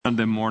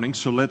Sunday morning,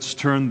 so let's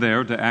turn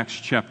there to Acts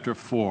chapter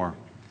 4.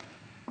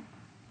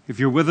 If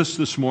you're with us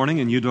this morning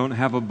and you don't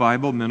have a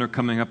Bible, men are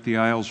coming up the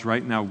aisles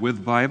right now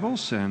with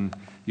Bibles, and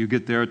you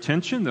get their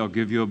attention, they'll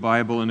give you a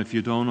Bible, and if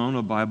you don't own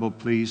a Bible,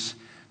 please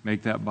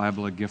make that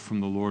Bible a gift from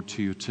the Lord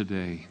to you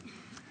today.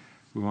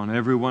 We want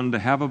everyone to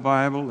have a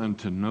Bible and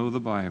to know the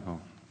Bible.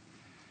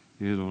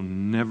 It'll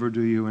never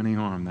do you any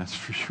harm, that's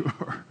for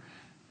sure.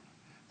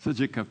 Such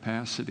a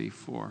capacity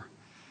for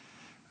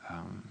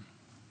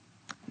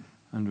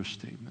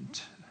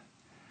understatement.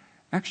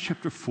 Acts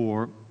chapter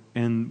 4,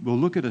 and we'll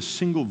look at a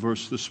single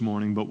verse this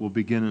morning, but we'll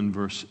begin in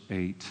verse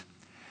 8.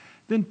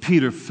 Then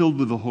Peter, filled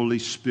with the Holy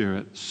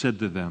Spirit, said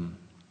to them,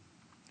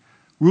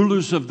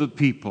 "Rulers of the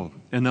people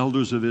and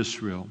elders of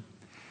Israel,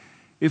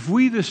 if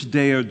we this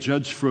day are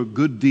judged for a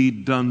good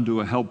deed done to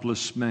a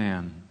helpless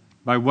man,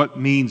 by what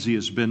means he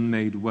has been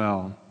made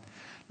well,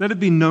 let it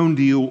be known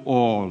to you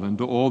all and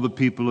to all the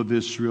people of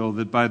Israel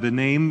that by the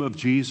name of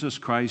Jesus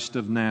Christ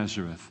of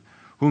Nazareth,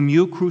 whom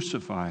you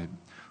crucified,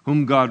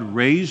 whom God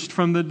raised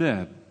from the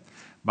dead,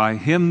 by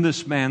him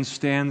this man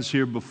stands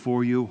here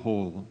before you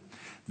whole.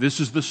 This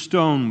is the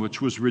stone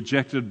which was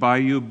rejected by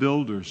you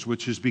builders,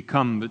 which has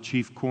become the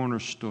chief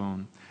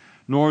cornerstone.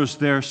 Nor is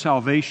there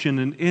salvation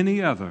in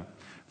any other,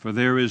 for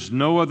there is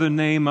no other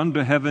name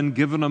under heaven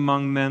given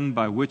among men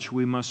by which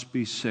we must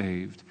be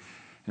saved."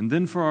 And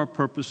then for our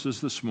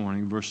purposes this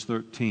morning, verse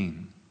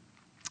 13.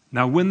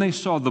 Now when they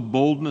saw the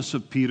boldness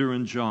of Peter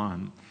and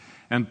John,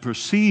 and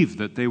perceived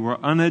that they were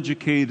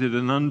uneducated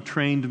and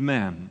untrained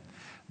men,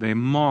 they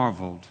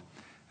marveled,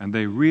 and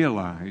they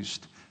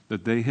realized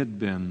that they had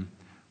been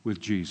with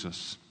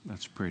Jesus.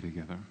 Let's pray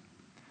together.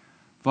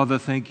 Father,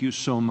 thank you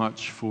so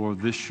much for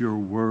this, your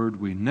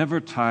word. We never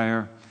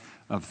tire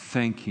of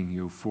thanking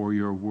you for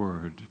your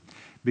word,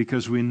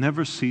 because we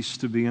never cease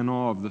to be in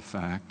awe of the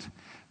fact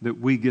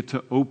that we get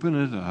to open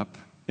it up,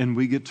 and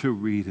we get to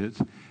read it,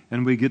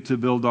 and we get to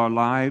build our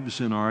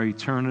lives and our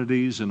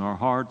eternities and our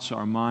hearts,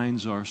 our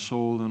minds, our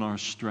soul, and our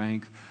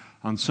strength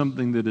on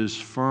something that is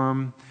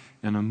firm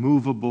and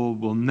immovable,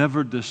 will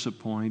never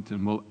disappoint,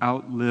 and will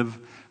outlive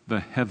the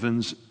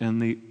heavens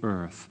and the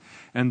earth.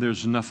 And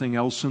there's nothing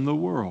else in the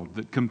world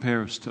that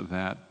compares to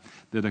that,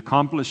 that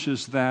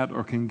accomplishes that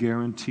or can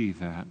guarantee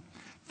that.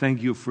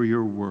 Thank you for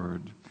your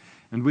word.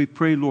 And we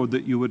pray, Lord,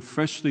 that you would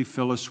freshly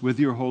fill us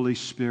with your Holy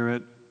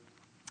Spirit,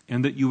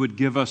 and that you would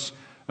give us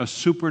a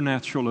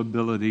supernatural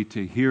ability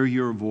to hear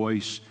your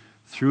voice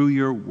through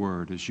your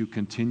word as you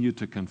continue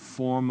to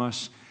conform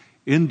us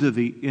into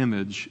the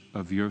image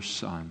of your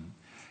Son.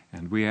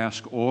 And we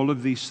ask all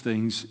of these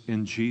things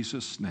in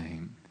Jesus'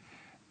 name.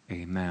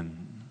 Amen.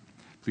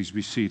 Please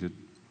be seated.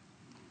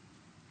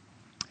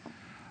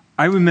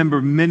 I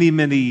remember many,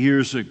 many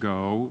years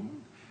ago,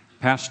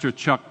 Pastor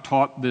Chuck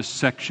taught this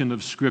section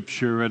of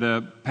Scripture at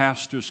a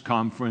pastor's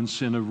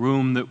conference in a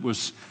room that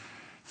was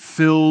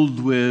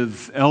filled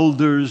with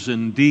elders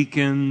and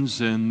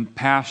deacons and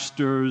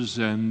pastors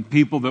and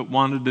people that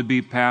wanted to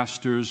be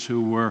pastors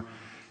who were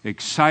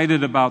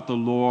excited about the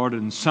Lord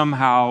and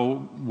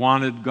somehow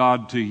wanted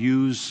God to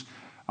use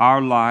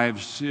our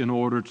lives in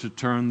order to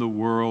turn the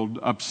world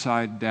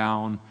upside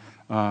down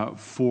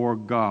for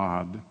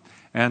God.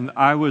 And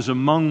I was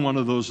among one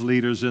of those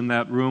leaders in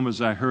that room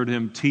as I heard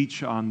him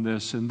teach on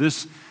this. And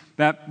this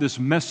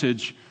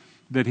message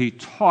that he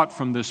taught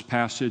from this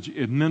passage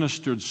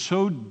administered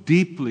so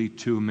deeply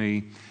to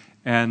me,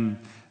 and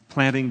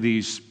planting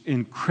these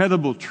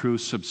incredible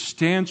truths,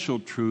 substantial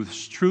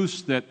truths,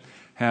 truths that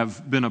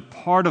have been a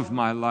part of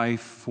my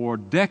life for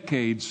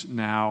decades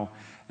now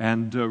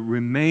and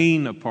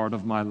remain a part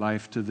of my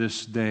life to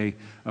this day,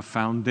 a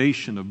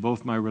foundation of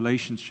both my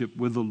relationship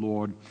with the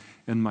Lord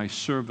and my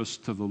service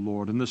to the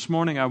Lord. And this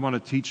morning I want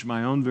to teach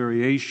my own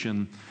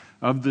variation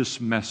of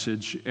this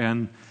message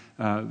and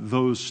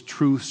those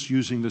truths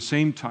using the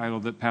same title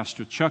that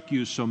Pastor Chuck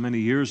used so many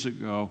years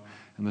ago.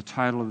 And the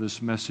title of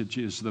this message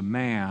is "The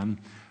Man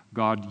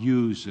God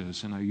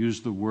Uses." And I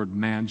use the word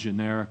man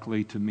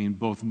generically to mean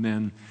both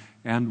men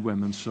and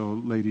women. So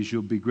ladies,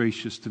 you'll be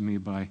gracious to me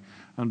by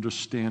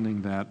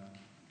understanding that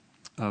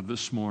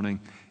this morning,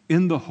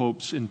 in the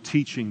hopes in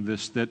teaching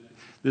this, that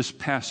this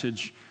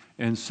passage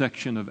and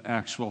section of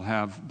Acts will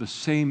have the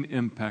same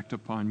impact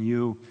upon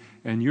you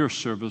and your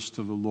service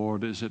to the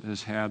Lord as it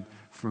has had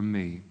for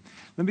me.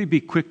 Let me be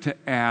quick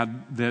to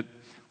add that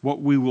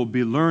what we will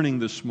be learning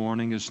this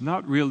morning is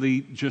not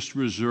really just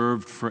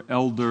reserved for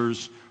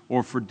elders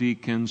or for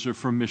deacons or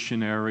for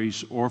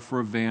missionaries or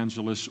for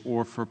evangelists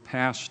or for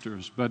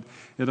pastors, but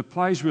it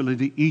applies really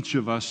to each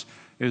of us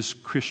as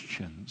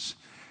Christians.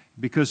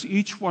 Because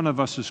each one of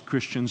us as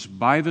Christians,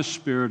 by the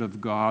Spirit of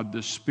God,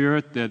 the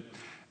Spirit that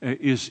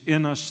is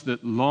in us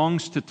that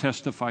longs to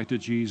testify to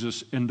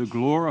Jesus and to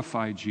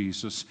glorify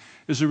Jesus,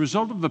 as a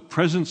result of the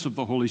presence of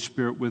the Holy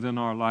Spirit within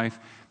our life,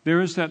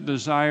 there is that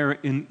desire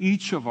in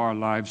each of our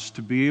lives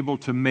to be able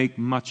to make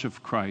much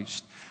of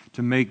Christ,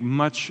 to make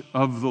much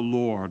of the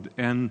Lord,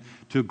 and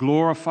to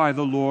glorify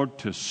the Lord,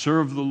 to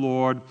serve the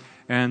Lord,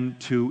 and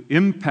to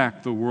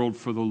impact the world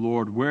for the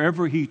Lord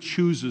wherever He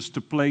chooses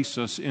to place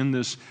us in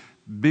this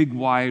big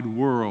wide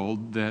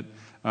world that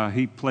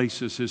He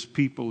places His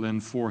people in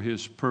for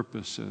His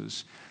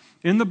purposes.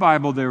 In the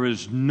Bible, there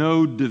is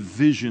no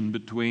division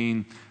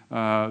between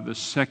the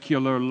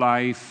secular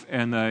life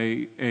and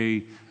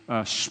a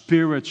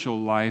spiritual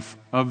life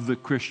of the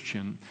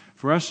Christian.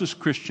 For us as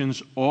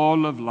Christians,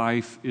 all of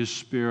life is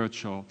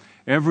spiritual.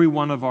 Every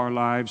one of our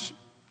lives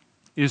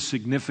is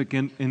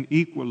significant and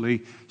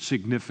equally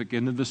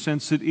significant in the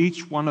sense that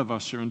each one of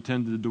us are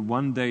intended to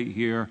one day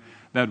hear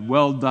that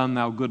 "Well done,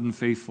 thou good and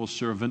faithful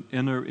servant,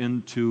 enter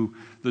into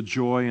the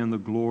joy and the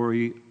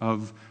glory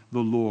of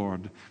the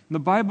Lord." The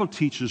Bible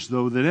teaches,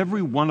 though, that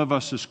every one of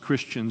us as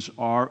Christians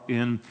are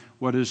in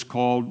what is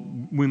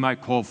called, we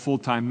might call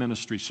full-time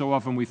ministry. So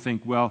often we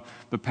think, well,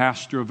 the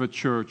pastor of a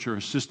church or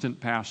assistant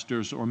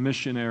pastors or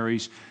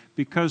missionaries,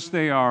 because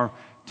they are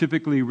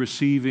typically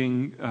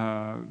receiving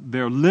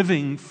their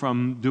living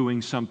from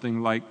doing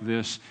something like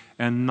this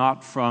and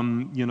not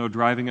from,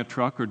 driving a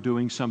truck or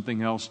doing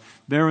something else.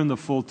 They're in the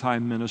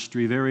full-time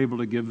ministry. They're able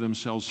to give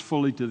themselves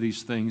fully to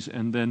these things,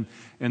 and then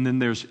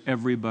there's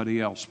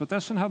everybody else. But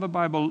that's not how the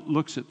Bible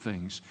looks at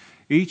things.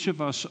 Each of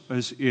us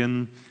is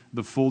in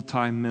the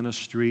full-time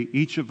ministry.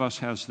 Each of us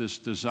has this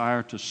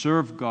desire to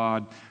serve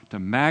God, to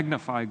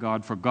magnify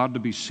God, for God to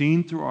be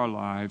seen through our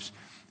lives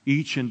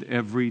each and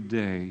every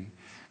day.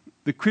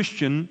 The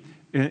Christian,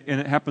 and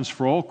it happens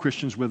for all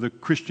Christians, whether the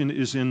Christian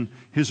is in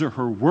his or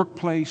her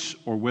workplace,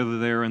 or whether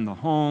they're in the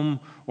home,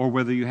 or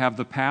whether you have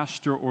the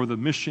pastor or the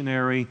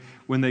missionary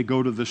when they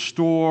go to the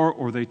store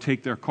or they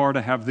take their car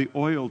to have the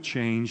oil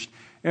changed.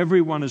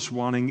 Everyone is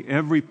wanting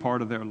every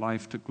part of their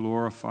life to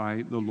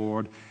glorify the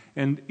Lord,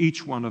 and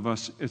each one of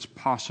us, it's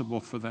possible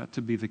for that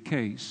to be the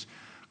case.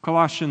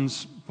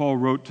 Colossians, Paul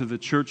wrote to the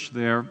church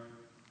there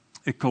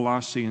at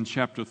Colossae in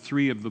chapter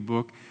 3 of the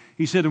book.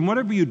 He said, "And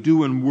whatever you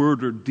do in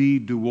word or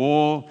deed, do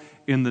all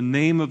in the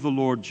name of the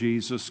Lord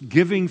Jesus,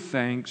 giving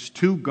thanks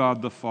to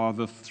God the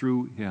Father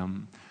through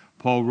Him."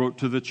 Paul wrote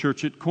to the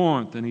church at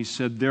Corinth, and he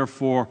said,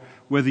 "Therefore,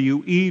 whether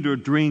you eat or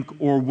drink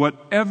or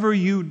whatever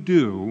you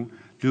do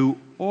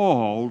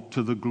all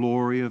to the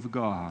glory of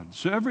God."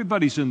 So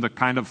everybody's in the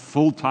kind of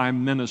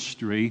full-time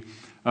ministry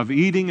of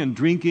eating and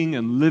drinking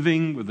and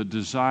living with a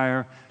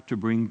desire to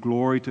bring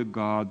glory to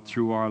God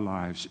through our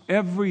lives.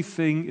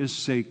 Everything is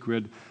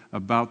sacred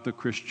about the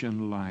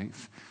Christian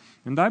life.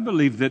 And I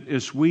believe that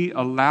as we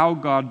allow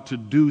God to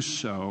do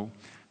so,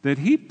 that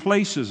He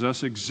places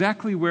us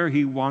exactly where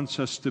He wants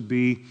us to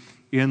be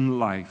in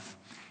life.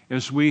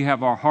 As we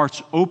have our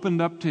hearts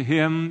opened up to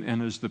Him,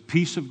 and as the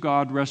peace of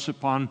God rests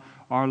upon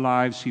our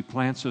lives, He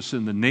plants us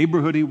in the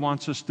neighborhood He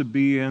wants us to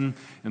be in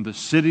the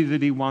city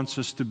that He wants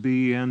us to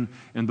be in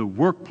the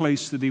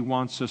workplace that He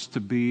wants us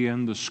to be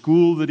in, the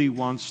school that He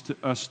wants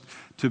us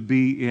to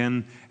be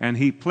in, and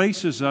He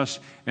places us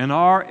in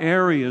our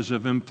areas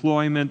of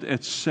employment,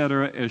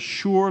 etc., as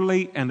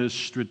surely and as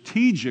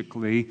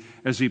strategically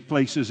as He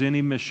places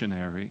any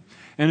missionary.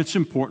 And it's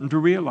important to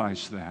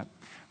realize that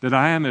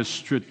I am as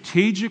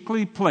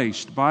strategically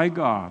placed by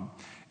God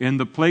in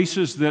the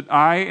places that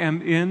I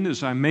am in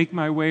as I make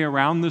my way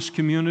around this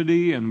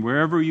community and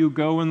wherever you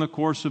go in the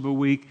course of a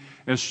week,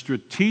 as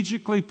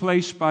strategically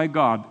placed by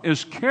God,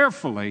 as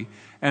carefully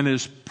and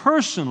as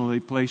personally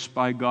placed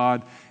by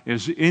God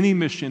as any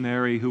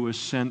missionary who is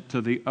sent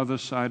to the other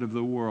side of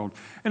the world.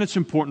 And it's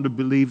important to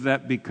believe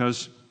that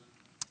because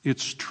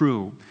it's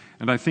true.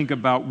 And I think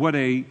about what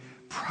a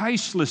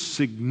priceless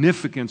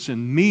significance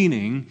and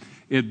meaning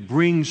it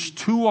brings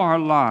to our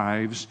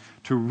lives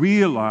to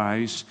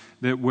realize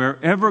that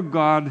wherever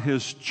God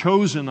has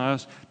chosen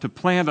us to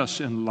plant us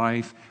in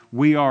life,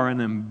 we are an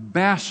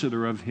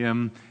ambassador of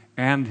Him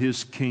and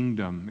His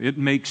kingdom. It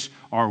makes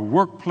our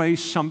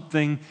workplace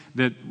something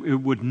that it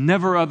would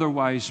never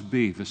otherwise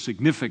be, the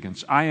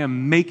significance. I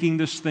am making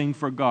this thing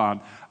for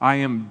God. I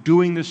am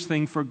doing this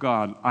thing for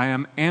God. I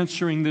am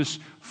answering this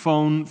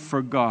phone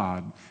for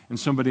God. And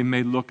somebody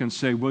may look and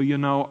say, well, you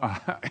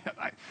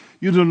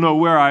don't know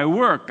where I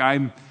work.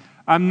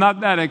 I'm not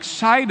that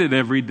excited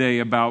every day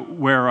about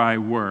where I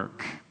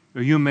work.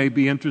 Or you may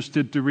be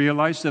interested to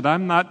realize that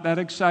I'm not that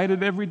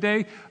excited every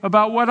day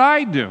about what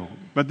I do.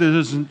 But that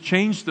doesn't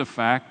change the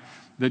fact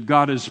that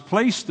God has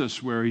placed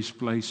us where He's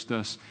placed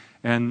us,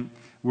 and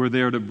we're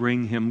there to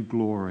bring Him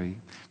glory.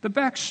 The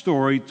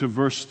backstory to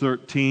verse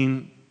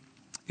 13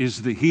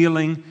 is the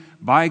healing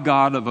by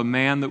God of a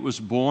man that was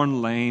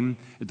born lame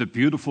at the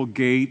beautiful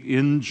gate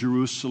in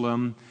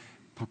Jerusalem.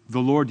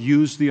 The Lord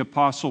used the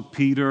Apostle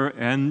Peter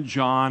and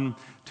John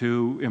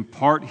to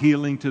impart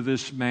healing to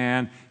this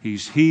man.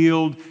 He's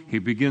healed. He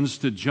begins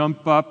to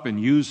jump up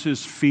and use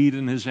his feet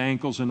and his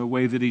ankles in a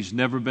way that he's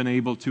never been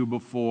able to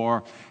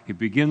before. He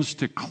begins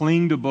to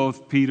cling to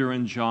both Peter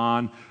and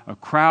John. A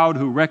crowd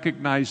who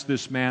recognized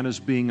this man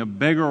as being a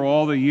beggar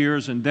all the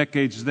years and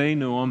decades they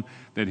knew him,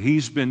 that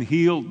he's been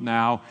healed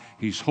now.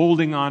 He's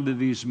holding on to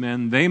these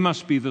men. They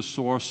must be the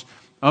source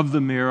of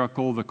the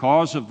miracle, the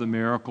cause of the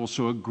miracle.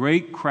 So a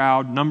great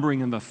crowd,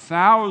 numbering in the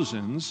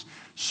thousands,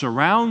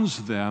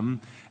 surrounds them.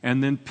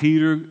 And then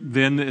Peter,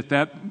 at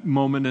that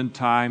moment in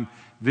time,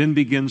 then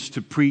begins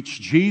to preach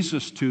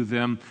Jesus to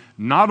them,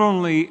 not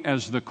only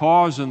as the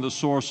cause and the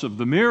source of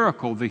the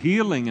miracle, the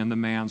healing in the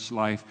man's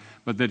life,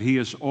 but that he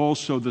is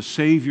also the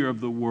Savior of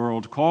the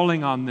world,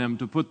 calling on them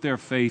to put their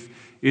faith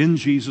in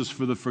Jesus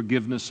for the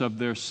forgiveness of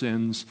their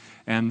sins.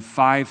 And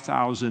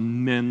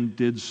 5,000 men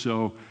did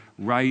so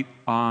right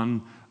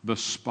on the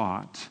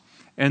spot.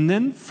 And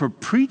then for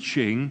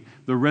preaching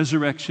the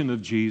resurrection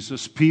of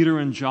Jesus, Peter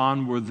and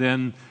John were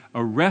then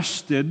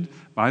arrested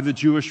by the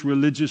Jewish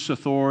religious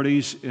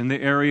authorities in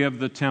the area of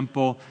the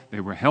temple.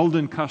 They were held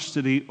in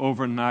custody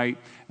overnight,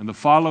 and the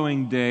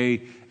following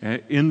day,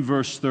 in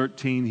verse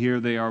 13 here,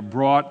 they are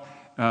brought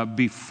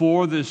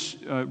before this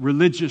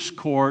religious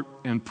court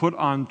and put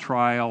on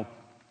trial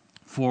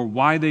for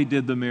why they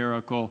did the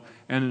miracle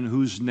and in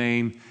whose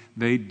name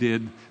they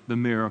did the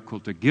miracle,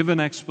 to give an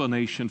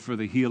explanation for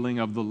the healing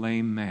of the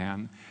lame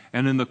man.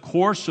 And in the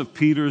course of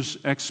Peter's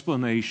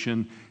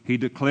explanation, he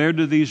declared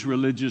to these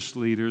religious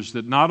leaders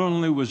that not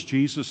only was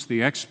Jesus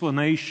the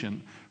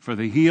explanation for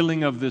the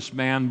healing of this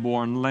man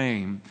born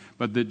lame,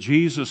 but that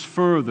Jesus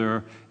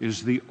further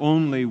is the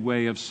only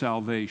way of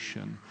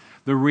salvation.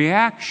 The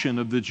reaction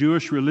of the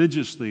Jewish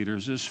religious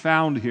leaders is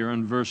found here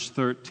in verse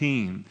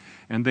 13.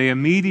 And they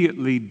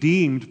immediately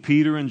deemed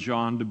Peter and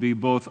John to be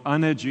both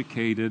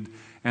uneducated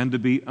and to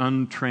be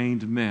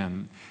untrained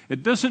men.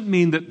 It doesn't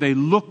mean that they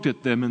looked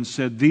at them and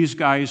said, these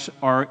guys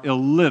are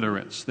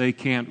illiterates. They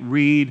can't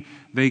read,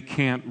 they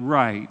can't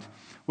write.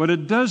 What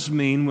it does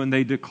mean when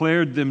they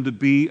declared them to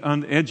be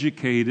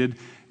uneducated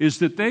is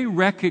that they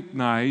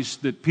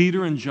recognized that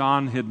Peter and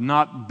John had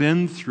not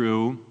been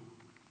through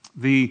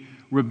the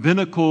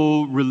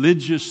rabbinical,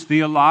 religious,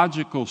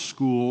 theological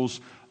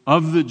schools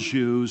of the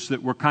Jews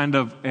that were kind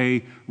of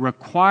a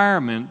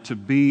requirement to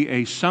be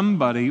a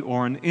somebody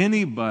or an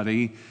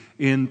anybody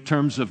in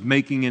terms of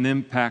making an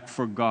impact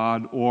for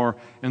God or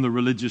in the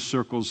religious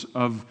circles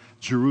of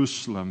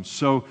Jerusalem.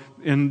 So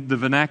in the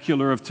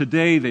vernacular of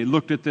today, they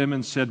looked at them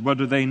and said, what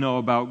do they know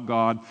about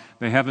God?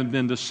 They haven't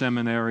been to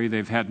seminary,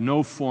 they've had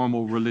no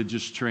formal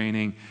religious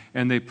training,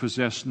 and they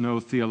possess no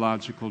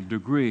theological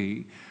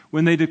degree.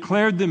 When they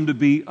declared them to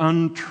be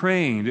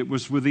untrained, it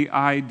was with the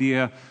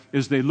idea,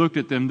 as they looked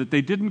at them, that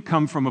they didn't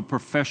come from a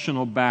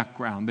professional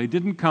background. They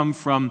didn't come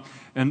from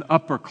an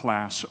upper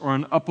class or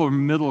an upper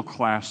middle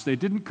class. They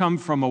didn't come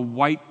from a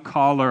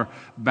white-collar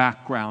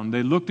background.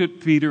 They looked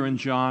at Peter and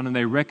John and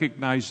they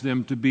recognized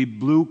them to be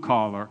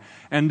blue-collar.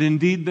 And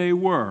indeed they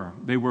were.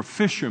 They were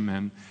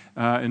fishermen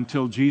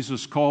until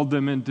Jesus called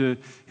them into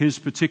his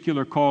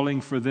particular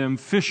calling for them,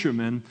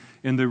 fishermen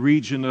in the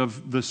region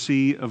of the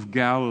Sea of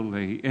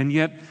Galilee. And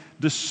yet,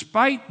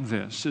 despite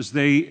this, as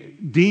they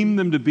deemed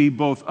them to be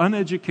both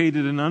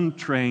uneducated and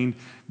untrained,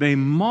 they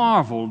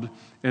marveled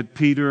at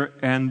Peter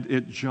and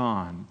at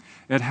John,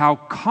 at how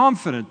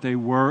confident they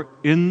were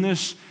in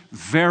this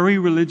very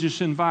religious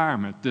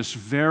environment, this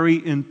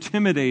very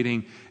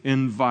intimidating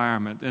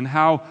environment, and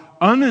how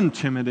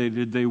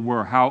unintimidated they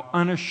were, how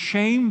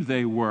unashamed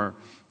they were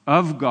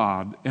of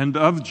God and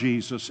of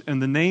Jesus and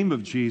the name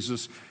of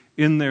Jesus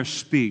in their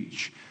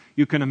speech.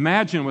 You can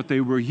imagine what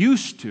they were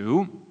used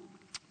to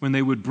when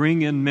they would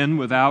bring in men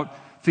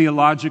without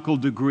theological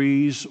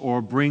degrees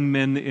or bring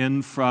men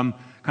in from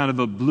kind of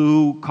a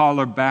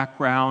blue-collar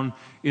background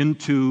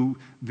into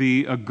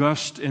the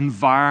august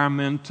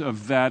environment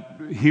of that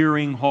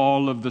hearing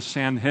hall of the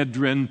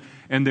Sanhedrin,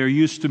 and they're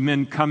used to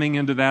men coming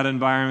into that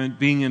environment,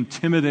 being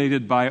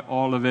intimidated by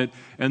all of it,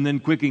 and then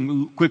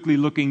quickly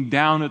looking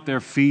down at their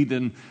feet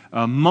and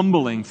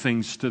mumbling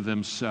things to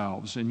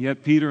themselves. And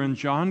yet Peter and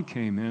John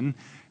came in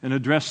and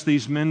addressed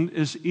these men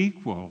as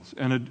equals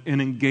and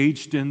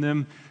engaged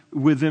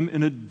with them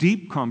in a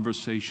deep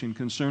conversation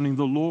concerning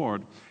the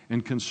Lord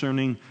and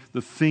concerning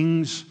the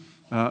things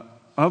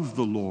of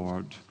the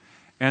Lord,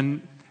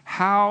 and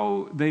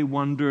how they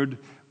wondered,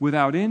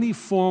 without any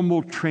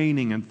formal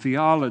training in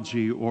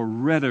theology or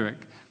rhetoric,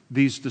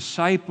 these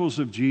disciples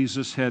of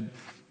Jesus had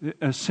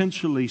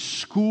essentially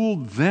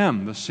schooled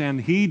them, the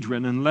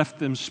Sanhedrin, and left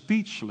them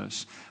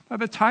speechless. By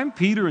the time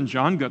Peter and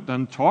John got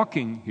done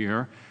talking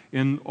here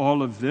in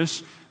all of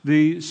this,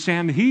 the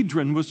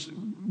Sanhedrin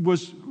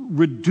was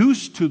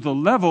reduced to the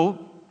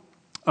level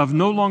of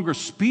no longer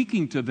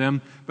speaking to them,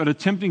 but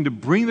attempting to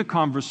bring the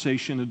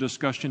conversation and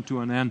discussion to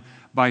an end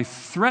by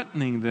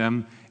threatening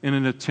them in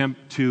an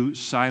attempt to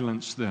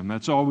silence them.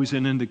 That's always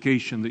an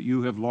indication that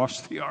you have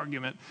lost the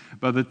argument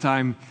by the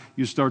time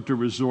you start to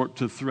resort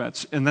to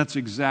threats. And that's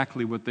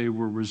exactly what they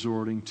were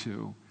resorting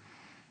to.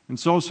 And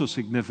it's also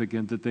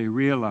significant that they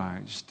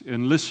realized,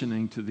 in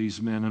listening to these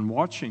men and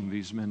watching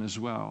these men as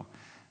well,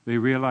 they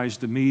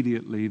realized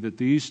immediately that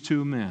these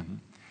two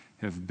men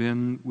have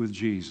been with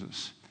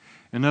Jesus.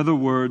 In other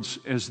words,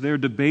 as they're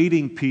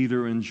debating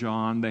Peter and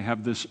John, they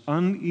have this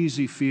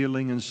uneasy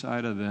feeling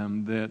inside of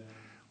them that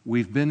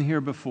we've been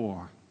here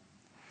before.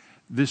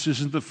 This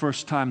isn't the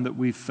first time that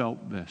we've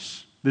felt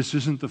this. This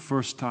isn't the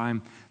first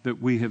time that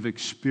we have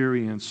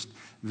experienced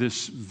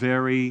this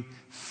very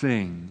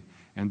thing.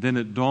 And then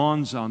it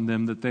dawns on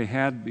them that they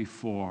had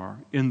before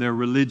in their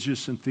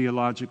religious and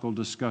theological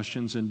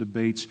discussions and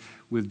debates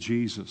with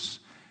Jesus.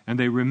 And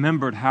they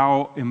remembered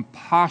how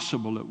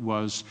impossible it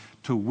was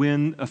to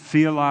win a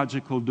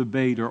theological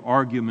debate or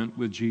argument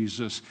with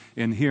Jesus.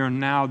 And here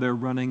now they're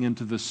running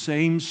into the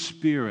same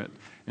spirit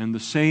and the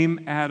same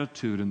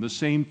attitude and the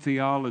same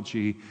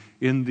theology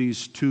in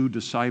these two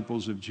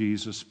disciples of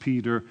Jesus,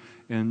 Peter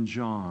and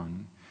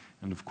John.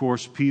 And of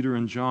course, Peter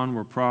and John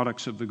were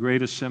products of the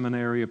greatest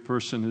seminary a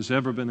person has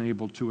ever been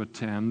able to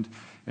attend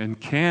and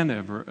can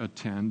ever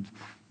attend,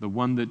 the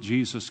one that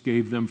Jesus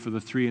gave them for the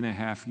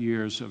 3.5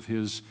 years of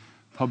his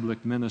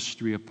public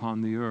ministry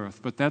upon the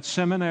earth. But that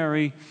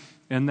seminary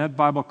and that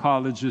Bible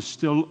college is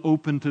still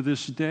open to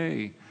this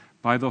day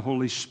by the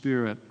Holy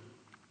Spirit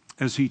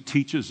as he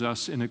teaches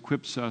us and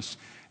equips us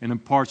and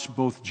imparts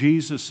both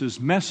Jesus'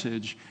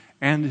 message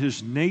and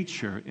his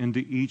nature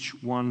into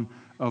each one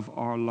of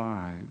our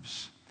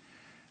lives.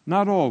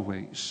 Not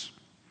always,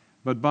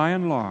 but by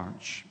and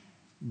large,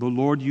 the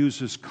Lord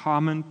uses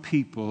common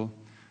people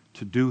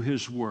to do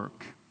his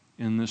work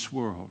in this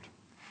world,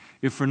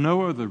 if for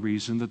no other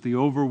reason that the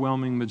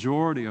overwhelming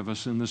majority of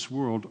us in this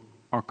world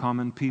are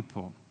common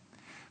people.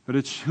 But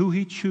it's who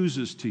he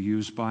chooses to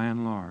use by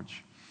and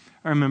large.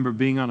 I remember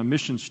being on a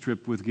missions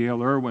trip with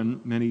Gail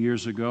Irwin many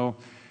years ago,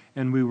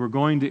 and we were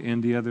going to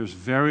India. There's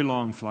very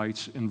long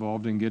flights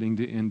involved in getting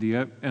to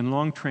India, and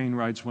long train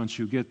rides once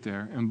you get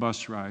there, and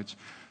bus rides.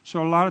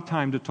 So a lot of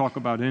time to talk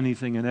about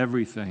anything and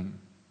everything.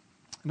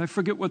 And I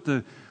forget what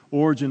the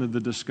origin of the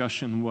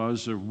discussion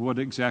was or what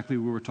exactly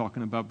we were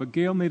talking about, but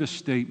Gail made a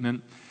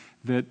statement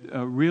that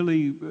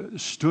really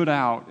stood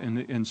out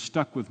and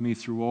stuck with me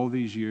through all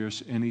these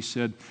years. And he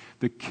said,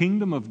 the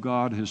kingdom of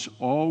God has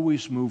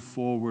always moved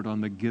forward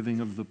on the giving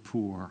of the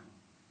poor.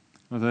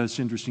 Now that's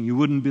interesting. You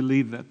wouldn't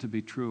believe that to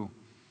be true,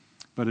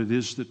 but it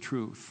is the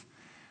truth.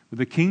 But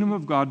the kingdom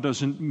of God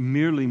doesn't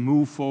merely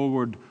move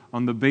forward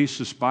on the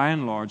basis, by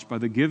and large, by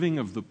the giving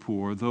of the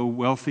poor, though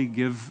wealthy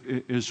give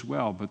as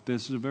well. But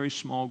this is a very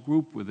small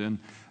group within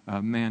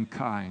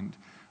mankind.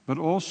 But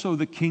also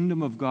the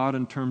kingdom of God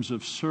in terms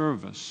of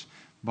service,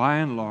 by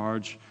and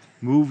large,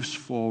 moves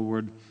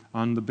forward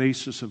on the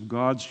basis of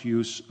God's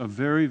use of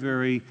very,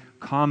 very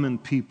common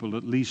people,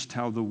 at least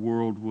how the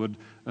world would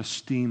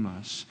esteem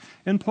us.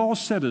 And Paul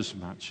said as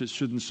much. It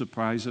shouldn't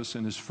surprise us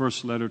in his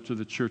first letter to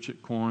the church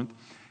at Corinth.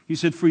 He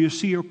said, for you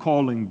see your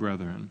calling,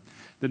 brethren,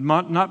 that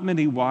not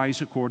many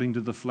wise according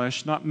to the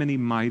flesh, not many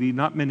mighty,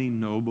 not many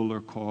noble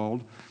are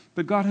called,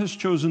 but God has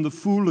chosen the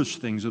foolish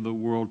things of the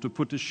world to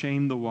put to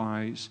shame the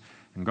wise.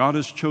 And God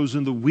has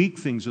chosen the weak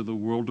things of the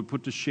world to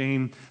put to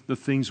shame the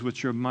things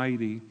which are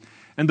mighty.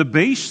 And the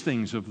base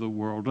things of the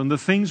world and the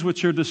things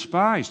which are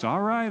despised. All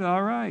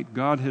right.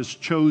 God has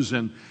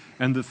chosen.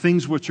 And the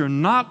things which are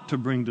not to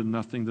bring to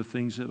nothing the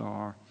things that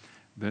are,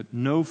 that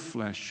no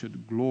flesh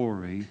should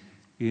glory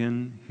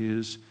in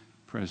his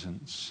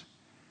presence.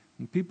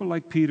 And people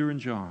like Peter and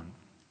John,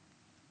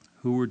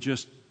 who were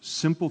just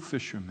simple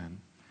fishermen,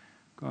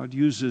 God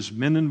uses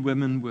men and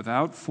women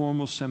without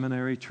formal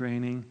seminary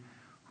training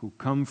who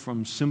come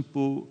from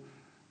simple,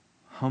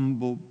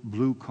 humble,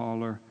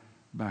 blue-collar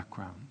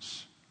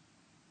backgrounds.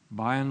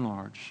 By and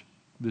large,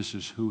 this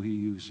is who he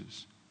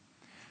uses.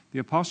 The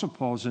Apostle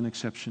Paul is an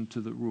exception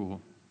to the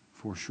rule,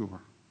 for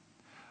sure.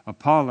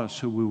 Apollos,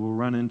 who we will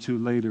run into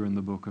later in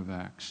the book of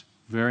Acts,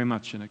 very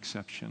much an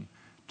exception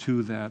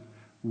to that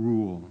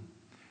rule.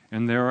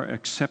 And there are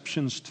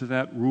exceptions to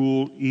that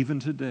rule even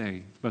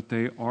today, but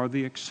they are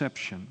the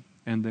exception,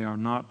 and they are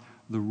not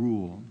the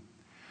rule.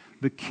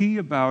 The key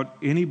about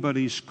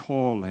anybody's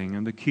calling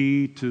and the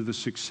key to the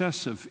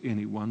success of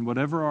anyone,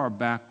 whatever our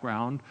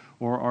background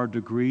or our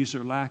degrees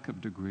or lack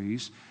of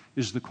degrees,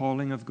 is the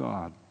calling of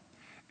God.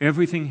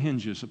 Everything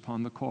hinges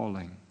upon the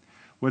calling.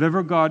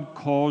 Whatever God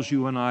calls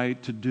you and I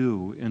to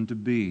do and to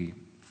be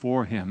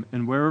for him,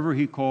 and wherever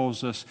he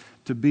calls us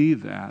to be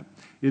that,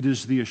 it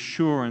is the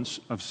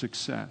assurance of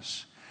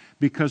success.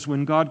 Because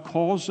when God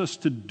calls us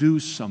to do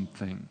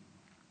something,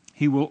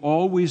 he will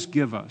always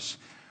give us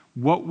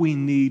what we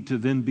need to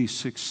then be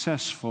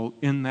successful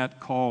in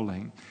that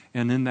calling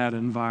and in that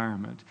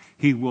environment.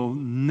 He will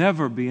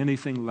never be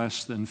anything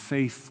less than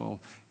faithful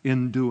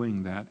in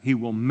doing that. He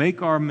will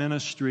make our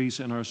ministries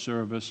and our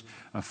service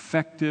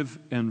effective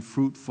and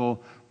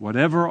fruitful,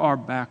 whatever our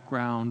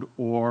background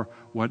or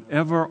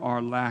whatever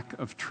our lack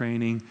of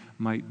training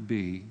might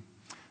be.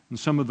 And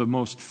some of the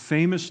most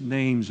famous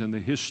names in the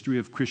history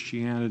of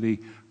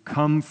Christianity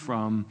come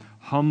from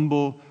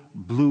humble,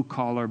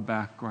 blue-collar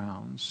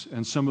backgrounds.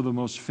 And some of the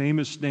most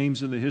famous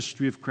names in the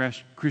history of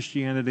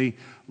Christianity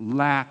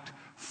lacked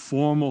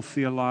formal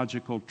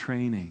theological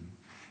training.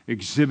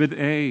 Exhibit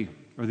A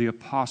are the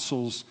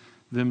apostles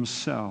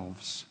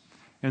themselves.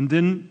 And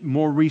then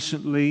more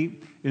recently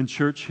in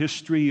church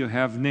history, you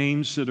have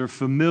names that are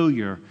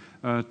familiar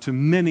to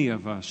many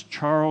of us.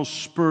 Charles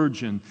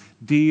Spurgeon,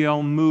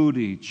 D.L.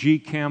 Moody, G.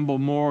 Campbell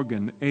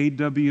Morgan,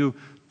 A.W.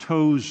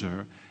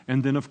 Tozer,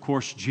 and then of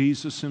course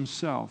Jesus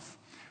himself.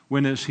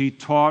 when, as he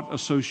taught,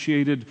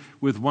 associated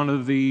with one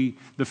of the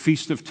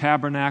Feast of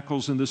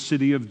Tabernacles in the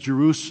city of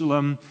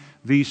Jerusalem,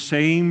 these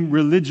same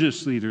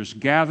religious leaders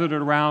gathered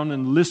around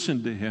and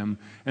listened to him.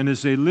 And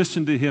as they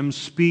listened to him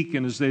speak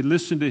and as they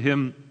listened to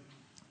him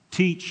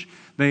teach,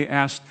 they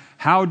asked,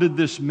 how did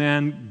this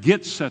man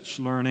get such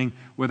learning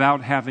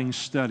without having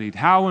studied?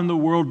 How in the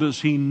world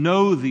does he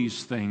know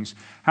these things?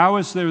 How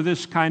is there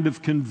this kind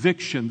of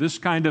conviction, this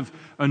kind of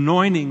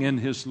anointing in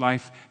his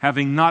life,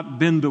 having not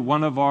been to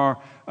one of our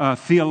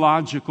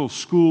theological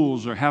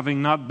schools or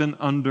having not been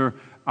under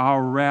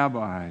our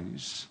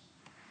rabbis?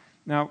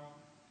 Now,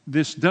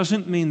 this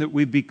doesn't mean that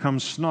we become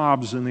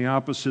snobs in the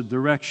opposite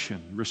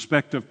direction.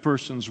 Respect of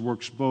persons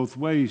works both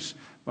ways,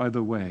 by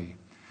the way,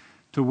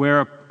 to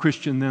where a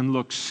Christian then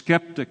looks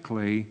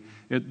skeptically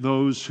at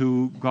those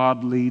who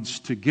God leads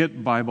to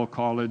get Bible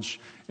college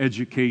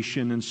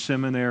education and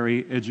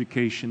seminary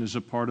education as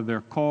a part of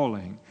their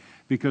calling.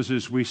 Because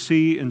as we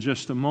see in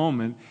just a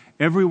moment,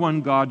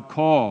 everyone God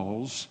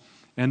calls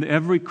and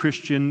every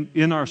Christian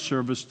in our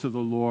service to the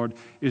Lord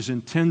is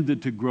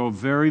intended to grow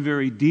very,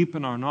 very deep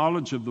in our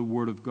knowledge of the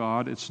Word of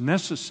God. It's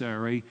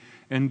necessary,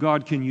 and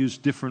God can use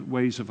different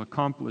ways of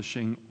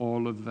accomplishing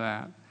all of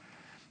that.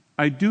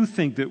 I do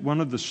think that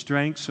one of the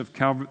strengths of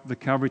the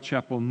Calvary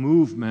Chapel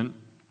movement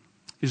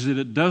is that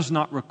it does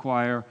not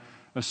require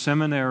a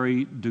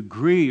seminary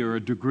degree or a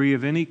degree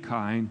of any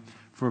kind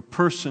for a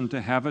person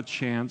to have a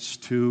chance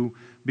to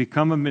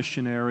become a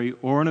missionary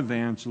or an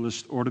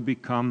evangelist or to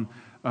become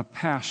a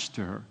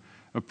pastor.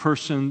 A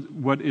person,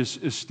 what is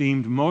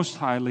esteemed most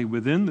highly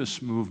within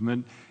this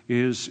movement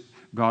is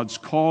God's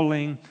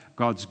calling,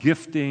 God's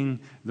gifting,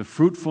 the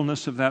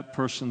fruitfulness of that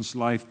person's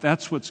life.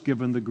 That's what's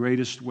given the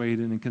greatest weight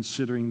in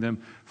considering them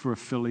for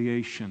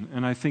affiliation.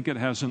 And I think it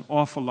has an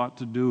awful lot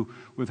to do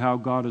with how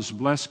God has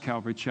blessed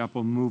Calvary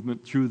Chapel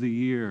movement through the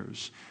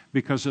years,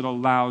 because it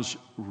allows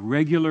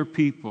regular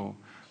people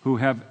who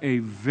have a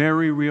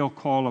very real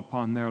call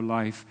upon their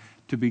life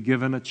to be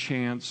given a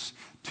chance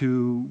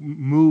to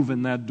move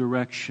in that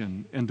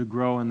direction and to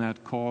grow in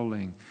that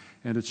calling.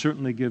 And it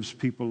certainly gives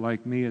people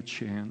like me a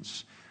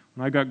chance.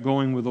 When I got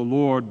going with the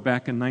Lord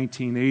back in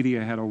 1980,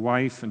 I had a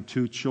wife and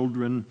 2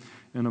 children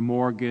and a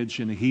mortgage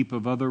and a heap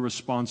of other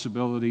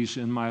responsibilities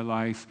in my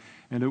life.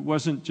 And I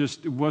wasn't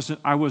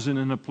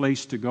in a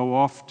place to go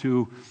off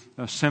to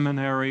a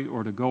seminary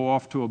or to go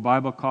off to a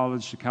Bible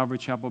college. The Calvary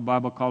Chapel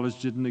Bible College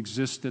didn't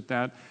exist at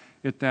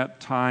that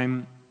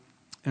time.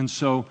 And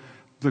so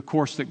the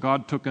course that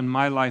God took in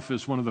my life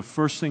is one of the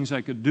first things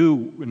I could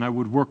do, and I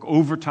would work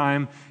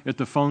overtime at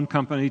the phone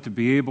company to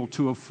be able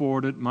to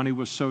afford it. Money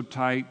was so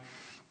tight.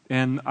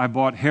 And I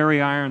bought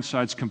Harry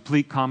Ironside's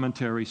complete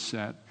commentary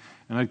set.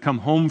 And I'd come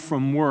home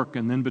from work,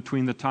 and then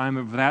between the time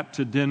of that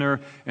to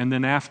dinner, and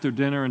then after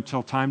dinner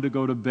until time to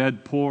go to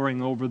bed,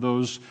 poring over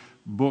those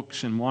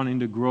books and wanting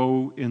to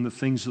grow in the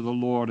things of the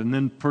Lord. And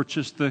then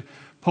purchased the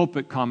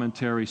pulpit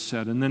commentary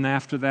set. And then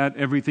after that,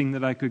 everything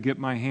that I could get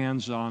my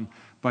hands on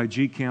by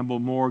G. Campbell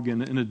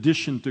Morgan, in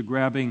addition to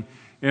grabbing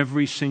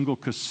every single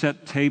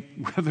cassette tape,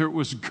 whether it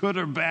was good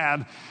or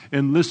bad,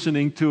 and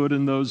listening to it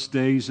in those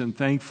days, and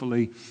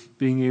thankfully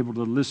being able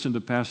to listen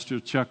to Pastor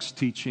Chuck's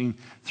teaching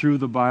through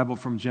the Bible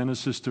from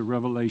Genesis to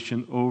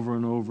Revelation over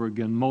and over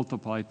again,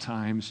 multiplied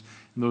times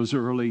in those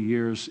early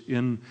years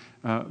in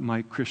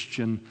my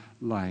Christian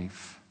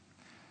life.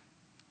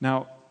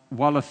 Now,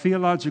 while a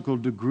theological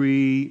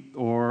degree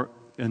or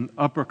an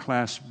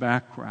upper-class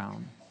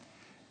background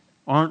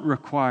aren't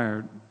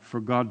required for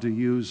God to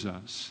use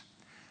us,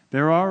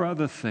 there are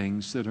other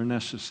things that are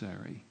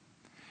necessary.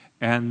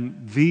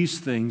 And these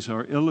things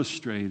are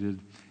illustrated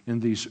in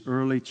these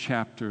early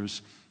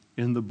chapters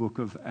in the book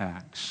of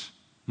Acts.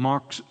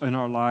 Marks in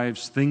our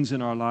lives, things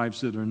in our lives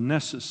that are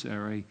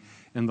necessary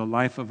in the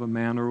life of a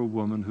man or a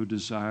woman who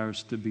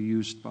desires to be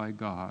used by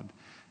God.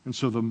 And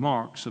so the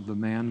marks of the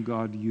man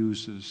God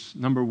uses.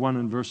 Number 1,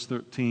 in verse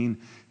 13,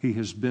 he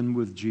has been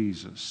with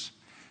Jesus.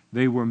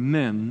 They were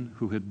men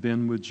who had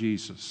been with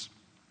Jesus.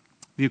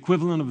 The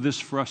equivalent of this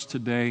for us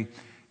today,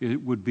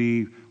 it would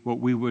be what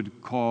we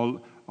would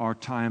call our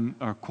time,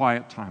 our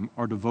quiet time,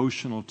 our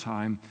devotional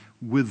time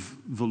with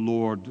the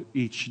Lord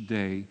each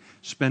day.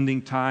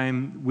 Spending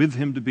time with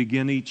Him to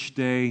begin each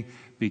day,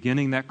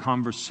 beginning that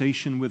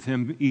conversation with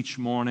Him each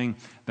morning,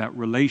 that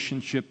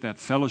relationship, that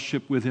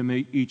fellowship with Him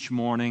each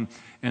morning,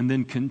 and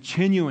then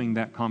continuing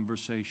that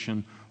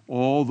conversation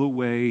all the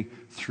way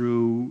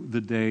through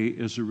the day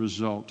as a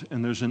result.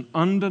 And there's an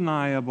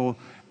undeniable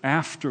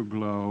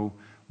afterglow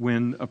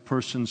when a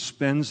person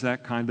spends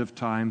that kind of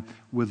time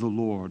with the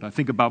Lord. I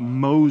think about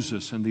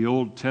Moses in the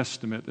Old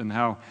Testament and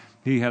how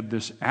he had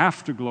this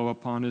afterglow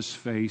upon his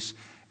face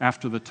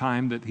after the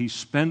time that he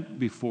spent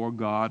before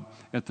God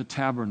at the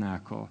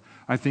tabernacle.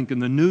 I think in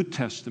the New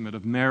Testament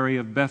of Mary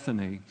of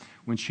Bethany,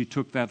 when she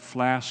took that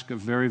flask of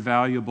very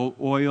valuable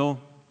oil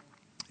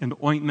and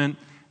ointment,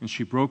 and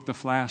she broke the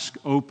flask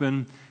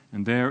open,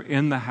 And there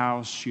in the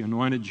house, she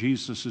anointed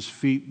Jesus'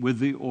 feet with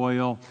the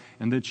oil,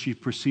 and then she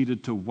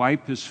proceeded to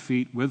wipe his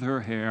feet with her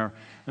hair.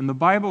 And the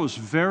Bible is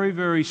very,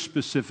 very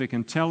specific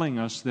in telling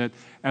us that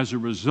as a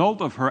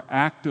result of her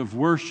act of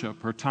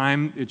worship, her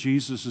time at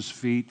Jesus'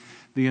 feet,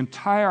 the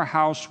entire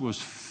house was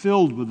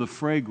filled with the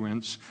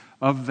fragrance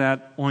of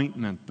that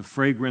ointment, the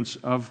fragrance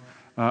of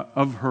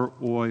her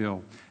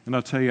oil. And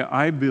I'll tell you,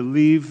 I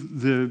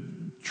believe the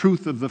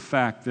truth of the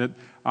fact that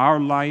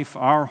our life,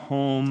 our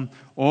home,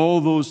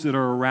 all those that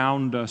are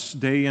around us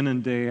day in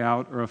and day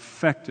out are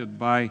affected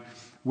by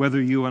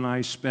whether you and I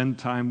spend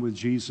time with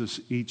Jesus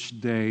each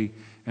day.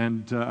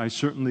 And I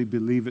certainly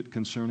believe it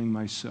concerning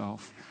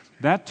myself.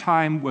 That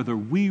time, whether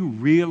we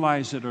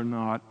realize it or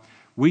not,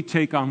 we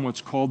take on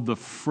what's called the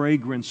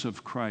fragrance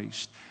of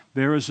Christ.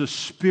 There is a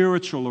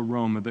spiritual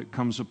aroma that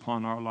comes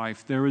upon our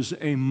life. There is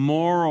a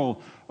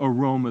moral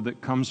aroma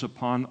that comes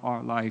upon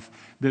our life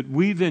that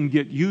we then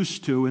get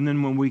used to, and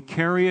then when we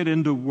carry it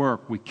into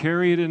work, we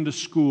carry it into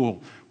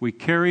school, we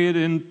carry it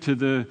into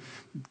the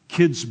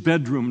kid's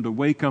bedroom to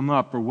wake them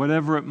up, or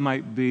whatever it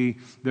might be,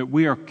 that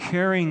we are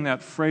carrying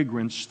that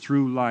fragrance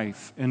through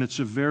life. And it's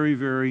a very,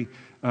 very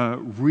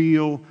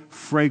real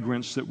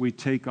fragrance that we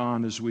take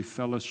on as we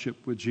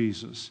fellowship with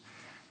Jesus.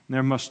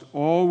 There must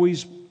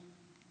always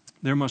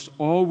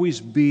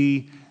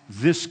be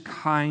this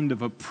kind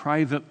of a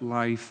private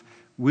life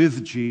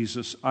with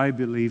Jesus, I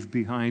believe,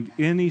 behind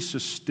any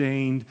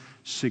sustained,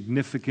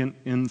 significant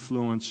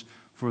influence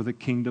for the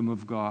kingdom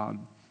of God.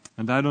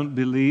 And I don't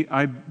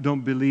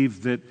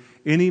believe that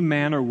any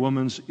man or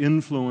woman's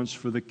influence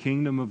for the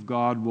kingdom of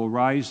God will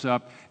rise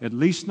up, at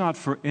least not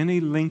for any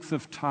length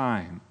of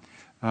time,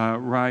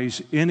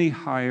 rise any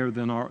higher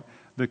than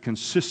the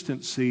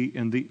consistency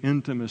and the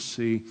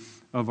intimacy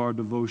of our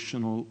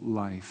devotional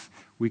life.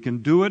 We can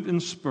do it in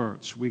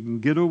spurts. We can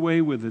get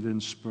away with it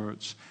in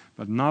spurts,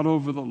 but not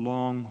over the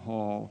long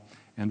haul.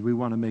 And we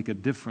want to make a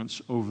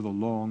difference over the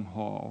long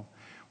haul.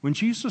 When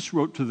Jesus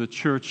wrote to the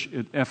church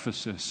at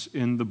Ephesus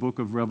in the book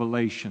of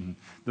Revelation,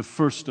 the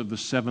first of the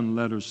 7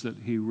 letters that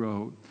he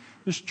wrote,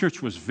 this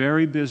church was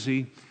very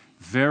busy,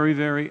 very,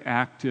 very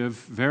active,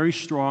 very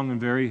strong, and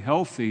very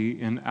healthy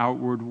in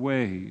outward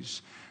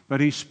ways.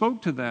 But he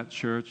spoke to that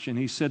church and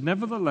he said,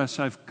 "Nevertheless,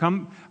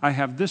 I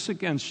have this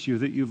against you,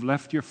 that you've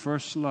left your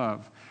first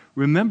love.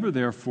 Remember,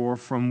 therefore,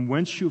 from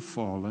whence you've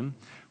fallen,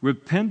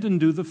 repent and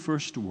do the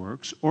first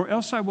works, or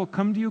else I will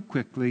come to you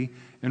quickly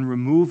and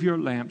remove your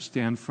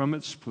lampstand from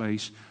its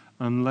place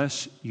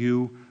unless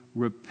you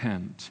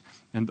repent."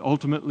 And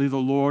ultimately the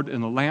Lord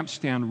and the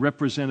lampstand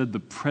represented the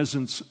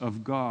presence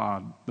of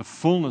God, the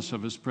fullness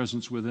of his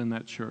presence within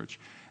that church.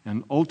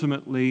 And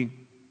ultimately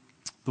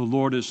the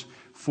Lord is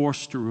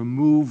forced to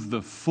remove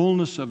the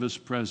fullness of his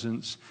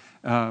presence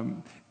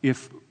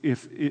if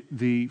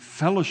the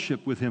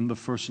fellowship with him, the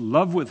first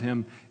love with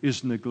him,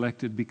 is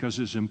neglected, because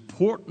as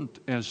important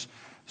as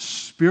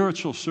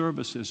spiritual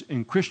service is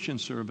and Christian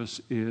service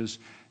is,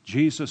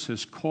 Jesus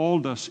has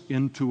called us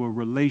into a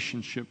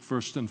relationship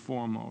first and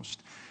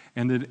foremost,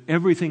 and that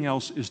everything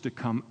else is to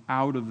come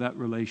out of that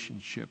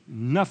relationship.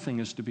 Nothing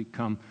is to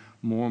become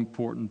more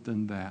important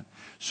than that.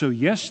 So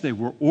yes, they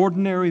were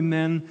ordinary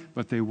men,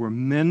 but they were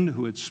men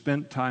who had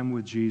spent time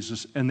with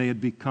Jesus, and they had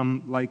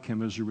become like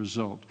him as a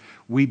result.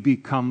 We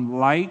become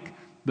like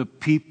the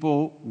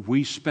people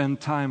we spend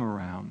time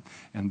around,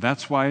 and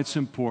that's why it's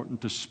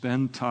important to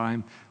spend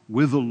time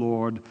with the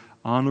Lord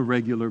on a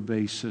regular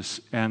basis,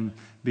 and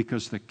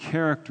because the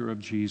character of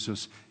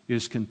Jesus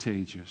is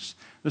contagious.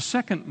 The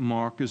second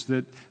mark is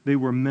that they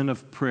were men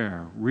of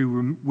prayer.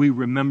 We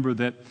remember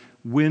that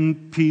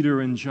when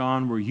Peter and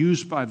John were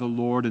used by the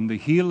Lord in the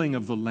healing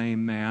of the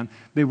lame man,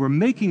 they were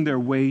making their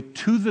way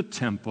to the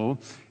temple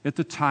at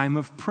the time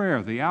of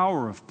prayer, the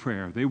hour of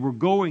prayer. They were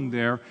going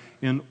there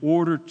in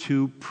order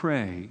to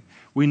pray.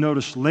 We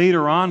notice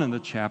later on in the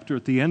chapter,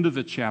 at the end of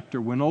the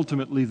chapter, when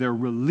ultimately they're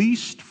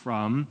released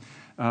from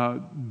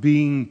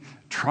being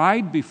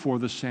tried before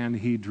the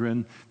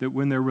Sanhedrin, that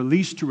when they're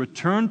released to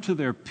return to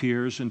their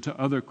peers and to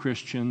other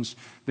Christians,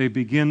 they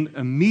begin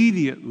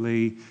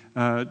immediately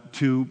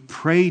to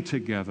pray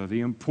together,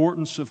 the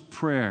importance of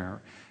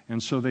prayer.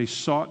 And so they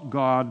sought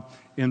God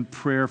in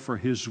prayer for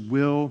his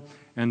will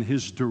and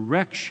his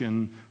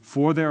direction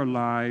for their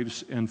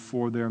lives and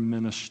for their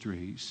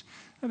ministries.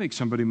 I think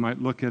somebody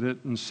might look at it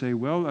and say,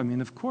 well,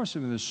 of course,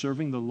 they're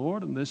serving the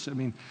Lord in this.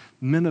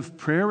 Men of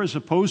prayer as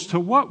opposed to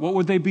what? What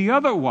would they be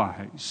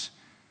otherwise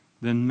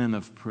than men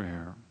of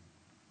prayer?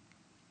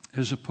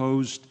 As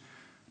opposed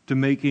to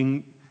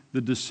making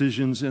the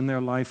decisions in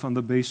their life on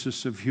the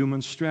basis of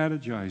human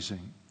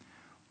strategizing,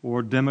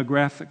 or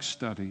demographic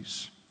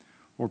studies,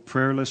 or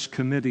prayerless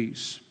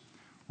committees,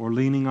 or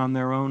leaning on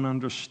their own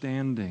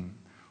understanding,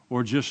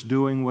 or just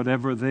doing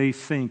whatever they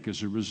think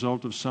as a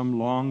result of some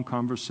long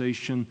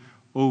conversation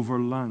over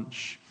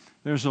lunch.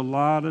 There's a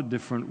lot of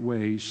different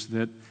ways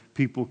that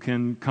people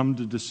can come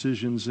to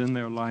decisions in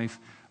their life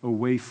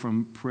away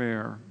from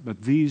prayer.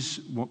 But these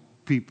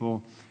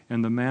people,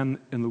 and the man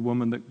and the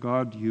woman that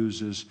God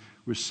uses,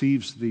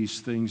 receives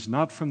these things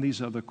not from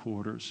these other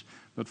quarters,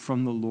 but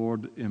from the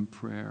Lord in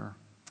prayer.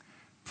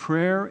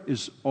 Prayer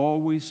is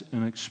always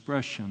an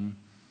expression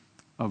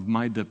of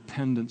my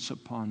dependence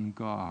upon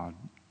God.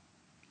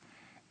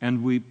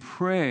 And we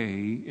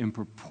pray in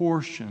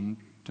proportion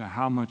to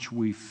how much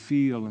we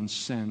feel and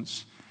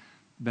sense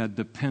that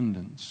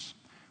dependence.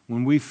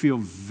 When we feel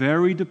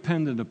very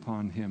dependent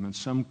upon Him in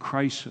some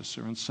crisis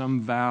or in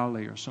some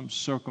valley or some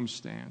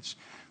circumstance,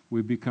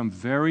 we become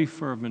very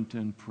fervent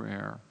in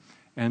prayer.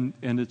 And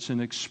it's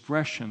an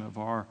expression of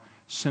our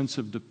sense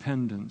of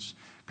dependence.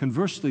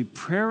 Conversely,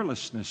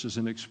 prayerlessness is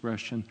an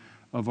expression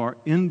of our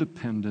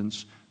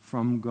independence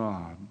from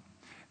God.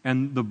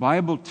 And the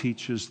Bible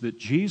teaches that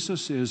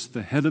Jesus is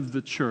the head of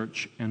the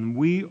church, and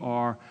we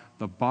are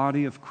the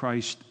body of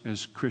Christ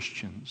as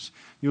Christians.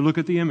 You look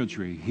at the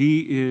imagery.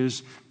 He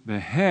is the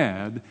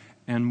head,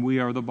 and we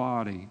are the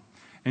body.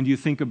 And you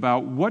think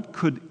about, what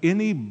could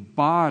any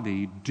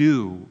body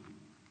do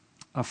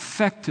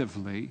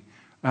effectively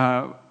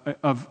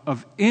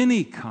of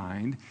any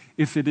kind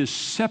if it is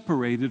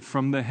separated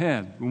from the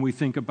head, when we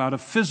think about a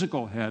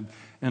physical head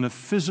and a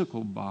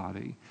physical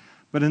body?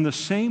 But in the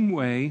same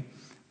way,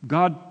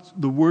 God,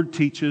 the Word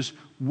teaches,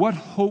 what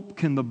hope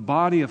can the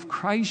body of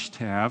Christ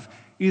have,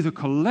 either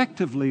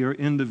collectively or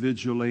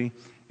individually,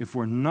 if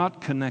we're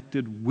not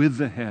connected with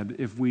the head,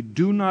 if we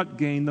do not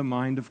gain the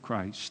mind of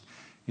Christ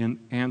in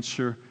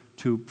answer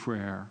to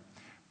prayer?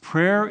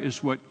 Prayer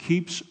is what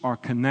keeps our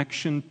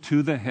connection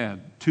to the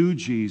head, to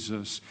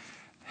Jesus,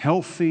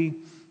 healthy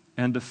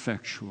and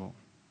effectual.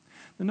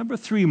 The number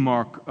 3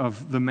 mark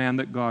of the man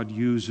that God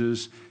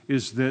uses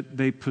is that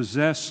they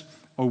possess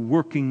a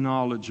working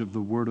knowledge of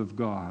the Word of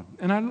God.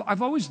 And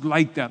I've always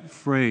liked that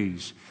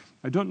phrase.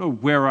 I don't know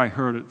where I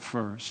heard it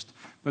first,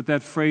 but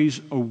that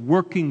phrase, a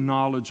working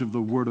knowledge of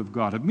the Word of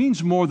God. It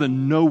means more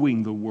than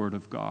knowing the Word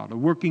of God. A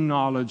working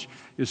knowledge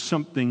is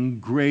something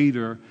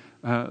greater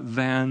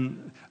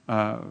than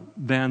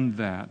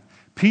that.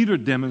 Peter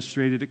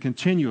demonstrated it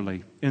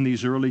continually in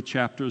these early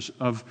chapters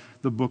of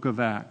the book of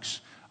Acts.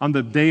 On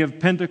the day of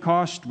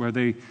Pentecost, where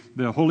the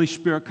Holy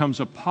Spirit comes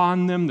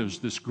upon them, there's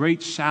this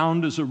great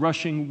sound as a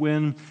rushing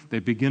wind. They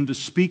begin to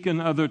speak in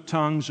other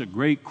tongues. A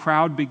great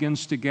crowd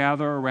begins to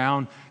gather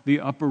around the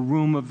upper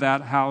room of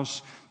that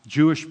house.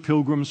 Jewish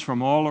pilgrims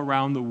from all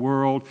around the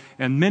world,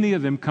 and many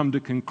of them come to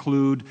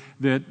conclude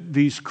that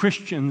these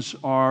Christians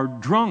are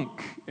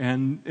drunk,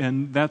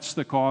 and that's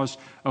the cause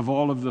of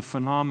all of the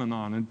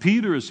phenomenon. And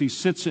Peter, as he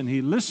sits and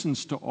he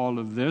listens to all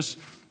of this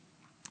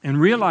and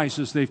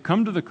realizes they've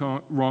come to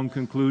the wrong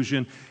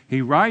conclusion,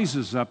 he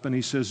rises up and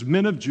he says,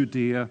 "Men of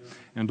Judea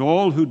and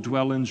all who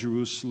dwell in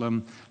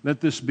Jerusalem,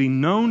 let this be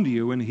known to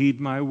you and heed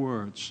my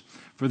words.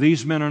 For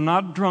these men are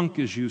not drunk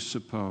as you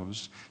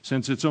suppose,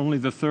 since it's only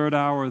the 3rd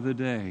hour of the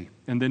day."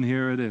 And then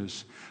here it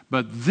is.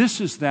 "But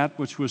this is that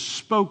which was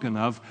spoken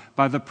of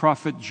by the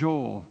prophet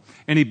Joel."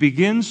 And he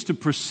begins to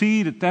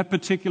proceed at that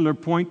particular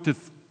point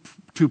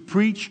to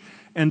preach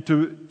and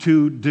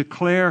to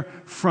declare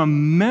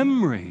from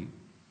memory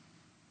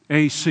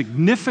a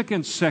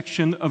significant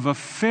section of a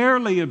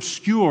fairly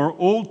obscure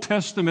Old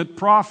Testament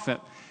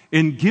prophet,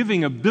 in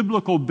giving a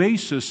biblical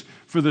basis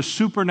for the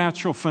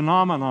supernatural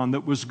phenomenon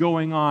that was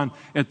going on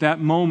at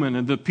that moment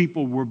and the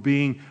people were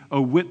being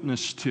a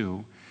witness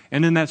to.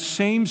 And in that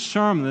same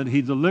sermon that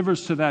he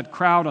delivers to that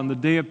crowd on the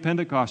day of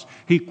Pentecost,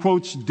 he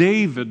quotes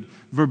David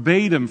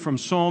verbatim from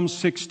Psalm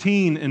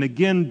 16 and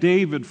again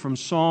David from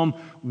Psalm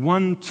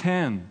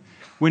 110.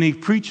 When he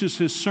preaches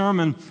his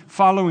sermon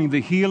following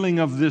the healing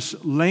of this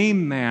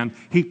lame man,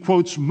 he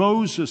quotes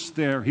Moses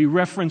there. He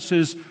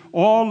references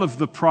all of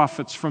the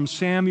prophets from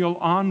Samuel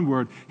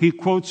onward. He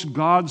quotes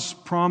God's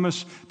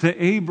promise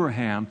to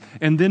Abraham.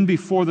 And then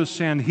before the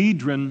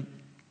Sanhedrin,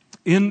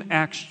 in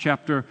Acts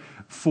chapter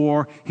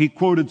 4, he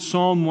quoted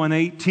Psalm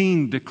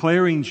 118,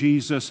 declaring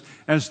Jesus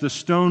as the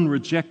stone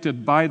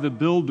rejected by the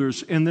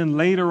builders. And then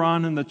later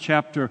on in the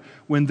chapter,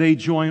 when they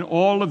join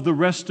all of the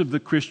rest of the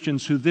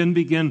Christians who then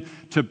begin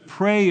to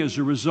pray as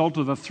a result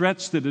of the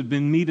threats that had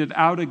been meted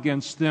out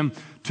against them,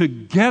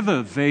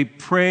 together they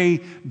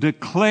pray,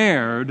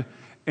 declared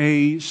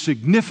a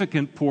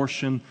significant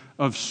portion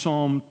of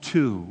Psalm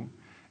 2.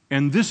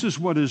 And this is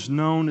what is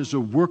known as a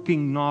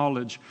working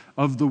knowledge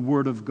of the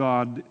Word of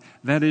God.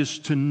 That is,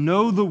 to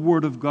know the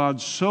Word of God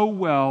so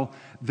well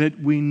that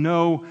we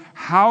know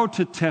how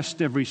to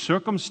test every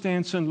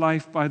circumstance in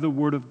life by the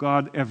Word of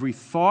God, every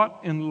thought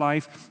in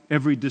life,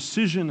 every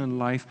decision in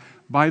life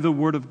by the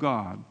Word of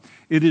God.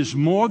 It is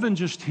more than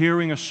just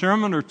hearing a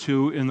sermon or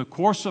two in the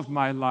course of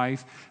my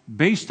life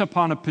based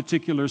upon a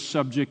particular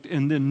subject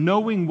and then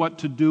knowing what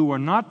to do or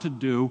not to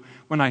do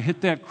when I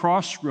hit that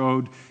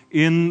crossroad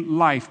in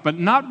life, but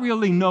not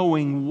really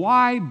knowing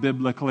why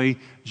biblically.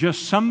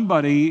 Just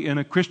somebody in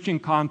a Christian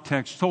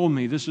context told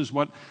me this is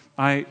what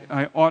I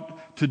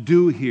ought to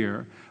do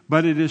here.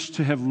 But it is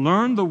to have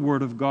learned the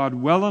Word of God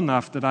well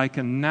enough that I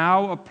can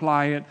now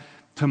apply it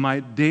to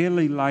my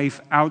daily life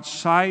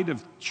outside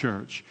of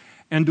church,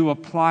 and to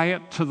apply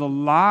it to the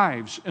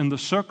lives and the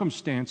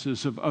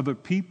circumstances of other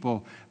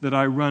people that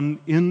I run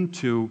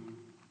into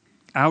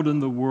out in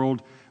the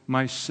world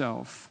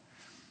myself.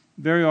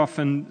 Very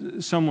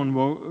often someone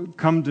will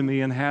come to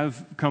me and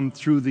have come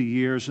through the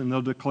years, and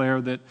they'll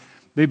declare that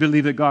they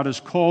believe that God has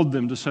called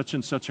them to such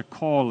and such a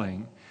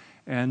calling.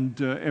 And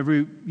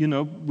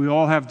we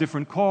all have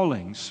different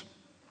callings.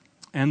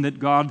 And that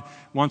God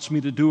wants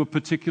me to do a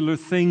particular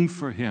thing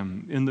for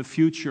Him in the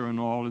future and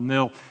all. And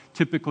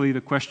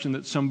the question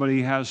that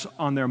somebody has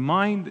on their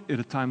mind at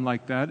a time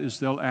like that is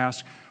they'll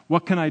ask,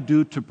 what can I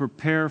do to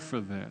prepare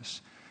for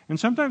this? And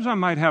sometimes I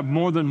might have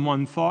more than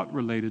one thought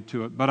related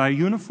to it, but I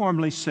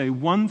uniformly say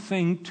one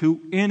thing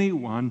to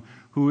anyone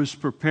who is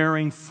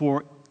preparing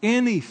for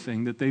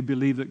anything that they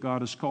believe that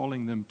God is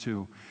calling them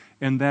to.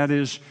 And that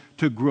is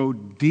to grow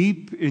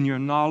deep in your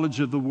knowledge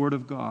of the Word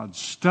of God.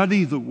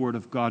 Study the Word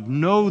of God.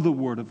 Know the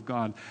Word of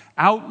God.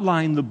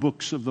 Outline the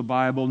books of the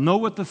Bible. Know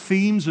what the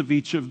themes of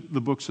each of the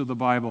books of the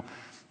Bible.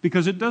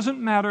 Because it doesn't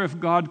matter if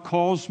God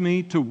calls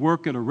me to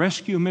work at a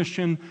rescue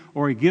mission,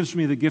 or He gives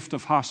me the gift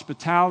of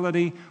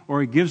hospitality, or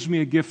He gives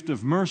me a gift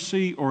of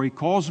mercy, or He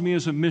calls me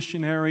as a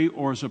missionary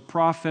or as a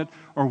prophet,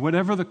 or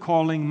whatever the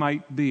calling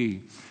might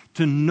be.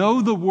 To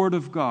know the Word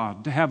of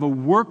God, to have a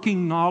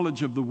working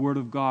knowledge of the Word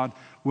of God,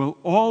 will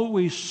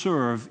always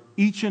serve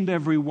each and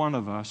every one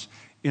of us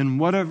in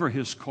whatever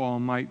His call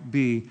might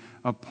be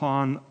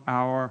upon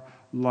our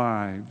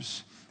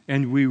lives.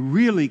 And we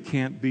really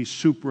can't be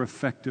super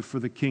effective for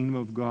the kingdom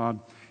of God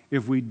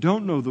if we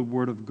don't know the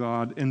Word of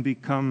God and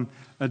become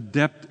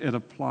adept at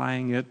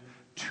applying it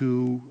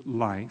to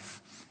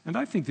life. And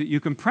I think that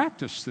you can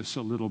practice this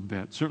a little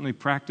bit. Certainly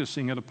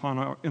practicing it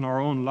in our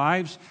own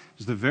lives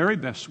is the very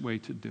best way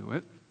to do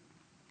it.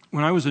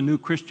 When I was a new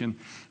Christian,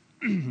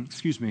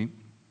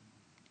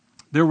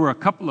 there were a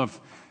couple of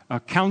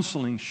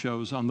counseling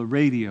shows on the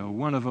radio.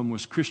 One of them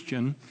was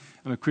Christian,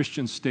 on a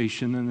Christian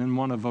station, and then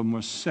one of them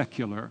was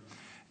secular.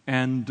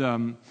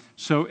 And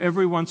so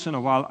every once in a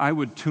while I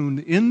would tune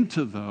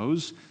into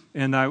those,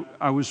 and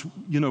I was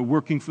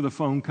working for the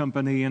phone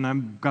company, and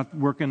I'm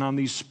working on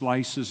these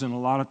splices, and a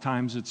lot of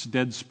times it's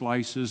dead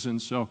splices,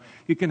 and so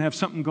you can have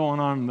something going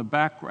on in the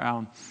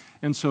background.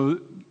 And so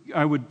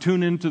I would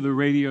tune into the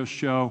radio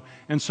show,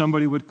 and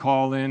somebody would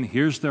call in.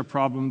 Here's their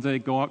problem they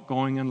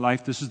going in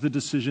life. This is the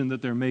decision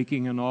that they're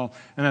making and all.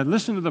 And I'd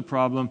listen to the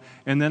problem,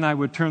 and then I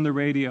would turn the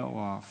radio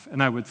off.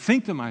 And I would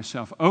think to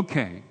myself,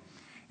 okay,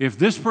 if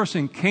this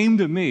person came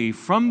to me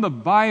from the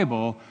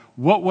Bible,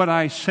 what would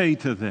I say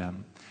to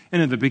them?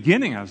 And in the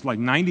beginning, I was like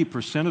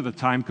 90% of the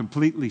time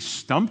completely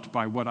stumped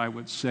by what I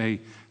would say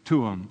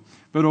to them.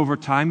 But over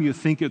time, you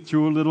think it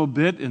through a little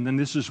bit, and then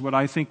this is what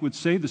I think would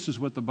say. This is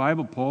what the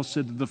Bible, Paul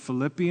said to the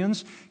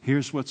Philippians.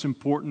 Here's what's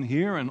important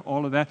here, and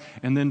all of that.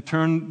 And then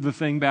turn the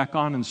thing back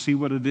on and see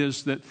what it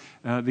is that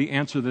the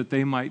answer that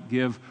they might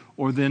give,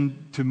 or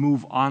then to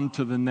move on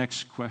to the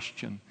next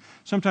question.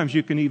 Sometimes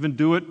you can even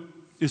do it.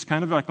 It's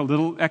kind of like a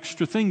little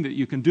extra thing that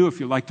you can do if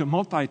you like to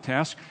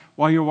multitask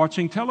while you're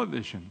watching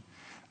television.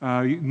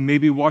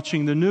 Maybe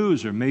watching the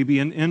news, or maybe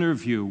an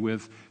interview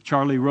with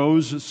Charlie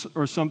Rose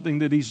or something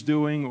that he's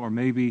doing, or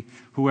maybe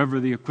whoever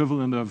the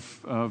equivalent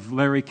of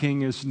Larry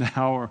King is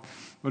now, or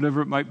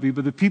whatever it might be.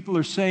 But the people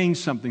are saying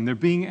something. They're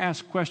being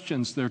asked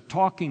questions. They're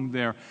talking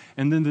there.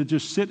 And then to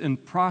just sit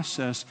and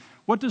process,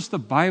 what does the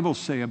Bible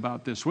say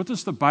about this? What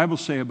does the Bible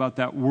say about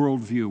that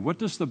worldview? What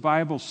does the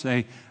Bible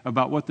say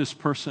about what this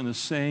person is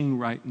saying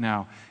right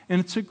now? And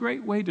it's a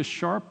great way to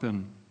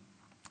sharpen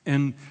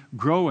and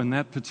grow in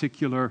that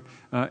particular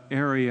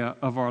area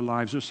of our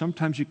lives. Or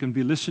sometimes you can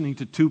be listening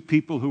to two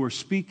people who are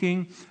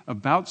speaking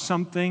about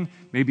something.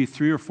 Maybe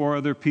 3 or 4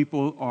 other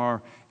people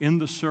are in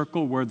the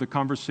circle where the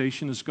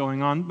conversation is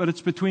going on, but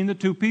it's between the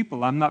two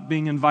people. I'm not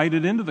being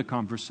invited into the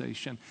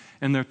conversation.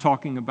 And they're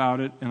talking about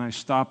it, and I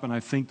stop and I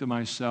think to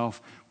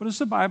myself, what does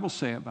the Bible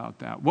say about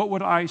that? What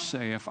would I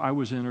say if I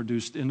was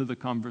introduced into the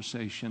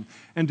conversation?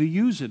 And to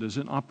use it as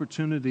an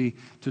opportunity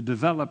to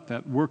develop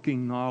that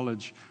working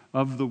knowledge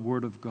of the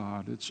Word of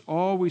God. It's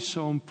always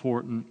so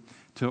important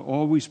to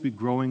always be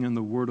growing in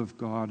the Word of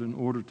God in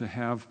order to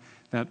have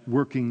that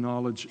working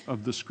knowledge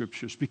of the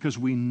Scriptures, because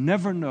we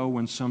never know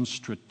when some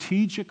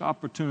strategic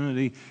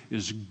opportunity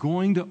is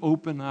going to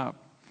open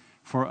up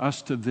for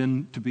us to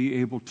then to be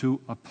able to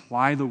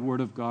apply the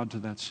Word of God to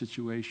that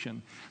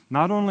situation.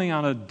 Not only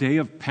on a day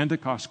of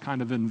Pentecost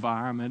kind of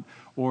environment,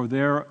 or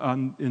there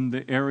in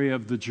the area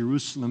of the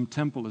Jerusalem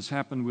temple, as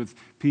happened with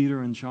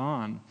Peter and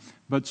John,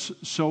 but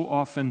so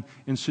often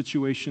in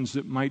situations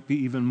that might be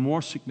even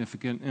more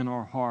significant in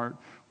our heart,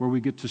 where we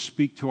get to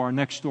speak to our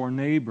next door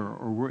neighbor,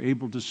 or we're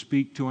able to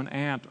speak to an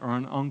aunt or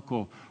an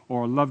uncle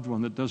or a loved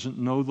one that doesn't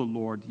know the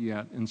Lord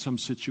yet in some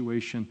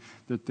situation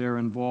that they're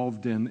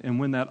involved in. And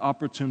when that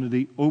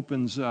opportunity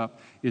opens up,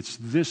 it's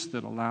this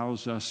that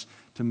allows us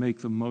to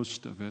make the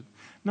most of it.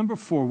 Number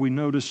 4, we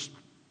notice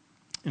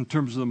in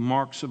terms of the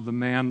marks of the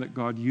man that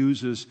God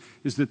uses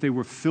is that they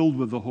were filled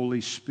with the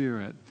Holy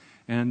Spirit.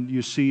 And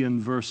you see in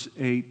verse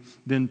 8,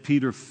 then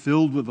Peter,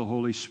 filled with the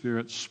Holy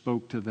Spirit,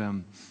 spoke to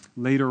them.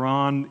 Later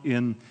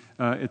on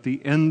at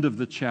the end of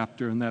the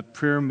chapter, in that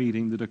prayer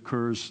meeting that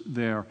occurs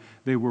there,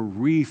 they were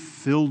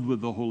refilled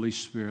with the Holy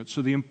Spirit.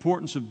 So the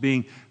importance of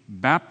being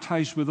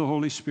baptized with the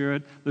Holy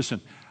Spirit.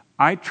 Listen,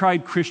 I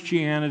tried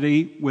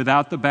Christianity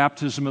without the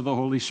baptism of the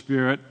Holy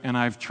Spirit, and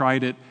I've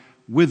tried it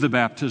with the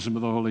baptism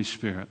of the Holy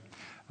Spirit.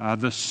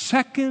 The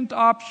second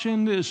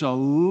option is a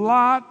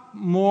lot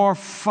more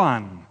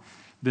fun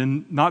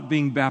than not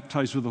being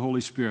baptized with the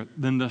Holy Spirit.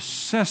 The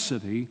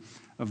necessity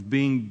of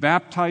being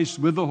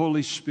baptized with the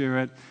Holy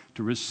Spirit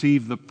to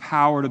receive the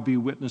power to be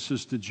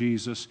witnesses to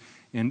Jesus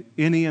in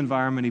any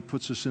environment He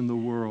puts us in the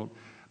world.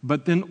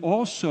 But then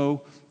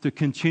also to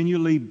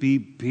continually be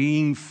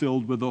being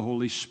filled with the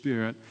Holy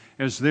Spirit.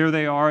 As there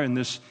they are in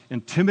this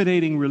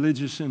intimidating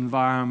religious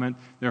environment,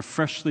 they're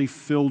freshly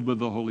filled with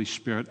the Holy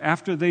Spirit.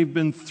 After they've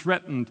been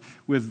threatened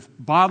with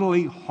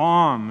bodily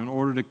harm in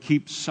order to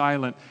keep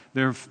silent,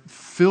 they're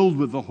filled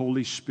with the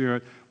Holy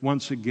Spirit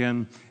once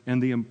again,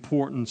 and the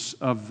importance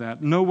of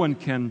that. No one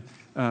can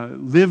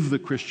live the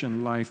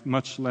Christian life,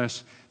 much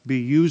less be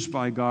used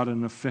by God in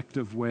an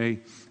effective way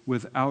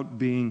without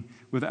the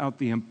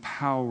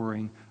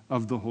empowering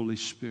of the Holy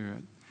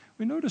Spirit.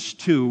 We notice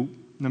too,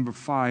 number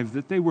 5,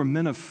 that they were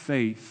men of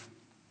faith.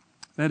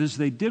 That is,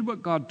 they did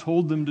what God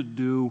told them to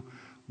do,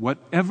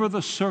 whatever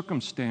the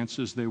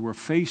circumstances they were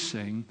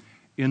facing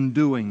in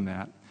doing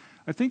that.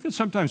 I think that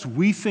sometimes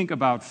we think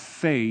about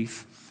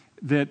faith,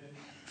 that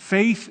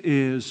faith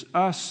is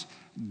us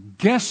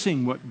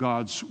guessing what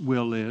God's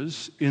will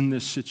is in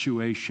this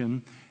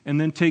situation, and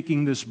then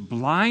taking this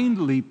blind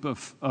leap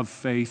of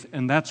faith,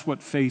 and that's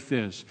what faith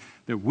is.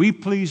 That we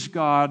please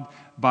God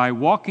by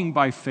walking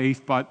by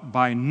faith, but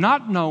by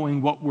not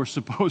knowing what we're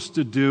supposed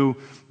to do,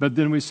 but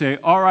then we say,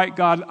 all right,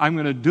 God, I'm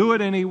going to do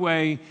it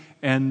anyway,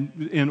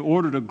 and in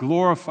order to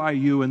glorify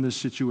you in this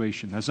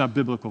situation. That's not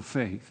biblical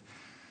faith.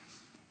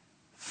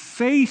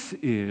 Faith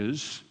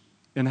is,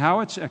 and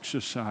how it's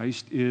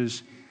exercised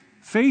is,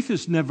 faith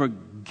is never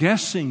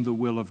guessing the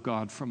will of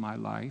God for my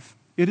life.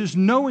 It is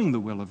knowing the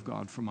will of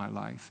God for my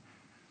life.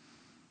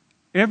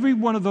 Every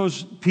one of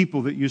those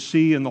people that you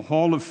see in the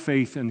hall of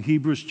faith in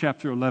Hebrews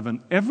chapter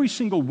 11, every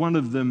single one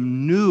of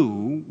them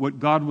knew what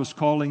God was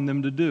calling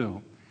them to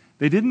do.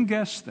 They didn't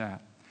guess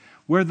that.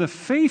 Where the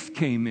faith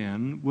came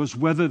in was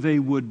whether they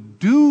would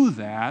do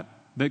that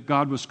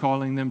God was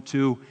calling them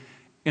to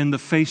in the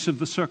face of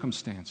the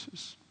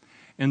circumstances,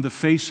 in the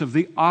face of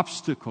the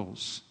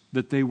obstacles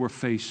that they were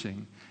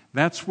facing.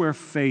 That's where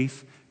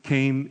faith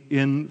came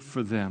in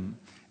for them,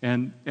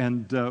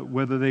 and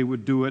whether they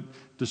would do it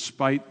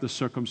despite the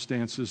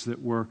circumstances that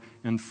were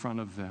in front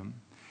of them.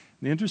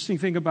 The interesting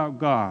thing about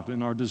God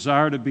and our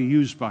desire to be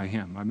used by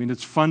Him, I mean,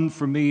 it's fun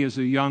for me as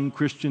a young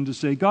Christian to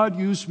say, God,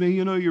 use me.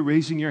 You know, you're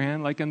raising your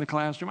hand like in the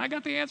classroom. I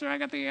got the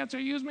answer.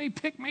 Use me,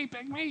 pick me,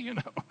 you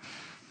know.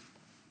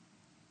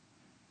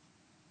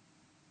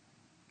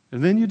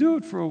 And then you do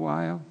it for a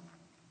while,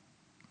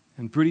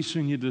 and pretty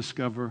soon you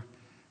discover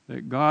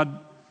that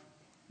God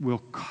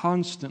will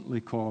constantly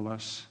call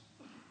us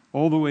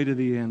all the way to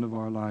the end of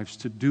our lives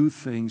to do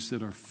things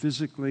that are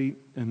physically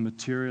and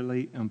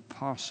materially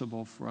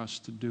impossible for us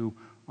to do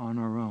on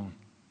our own.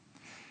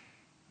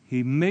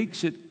 He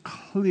makes it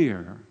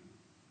clear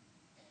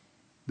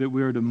that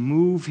we are to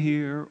move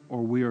here,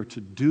 or we are to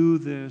do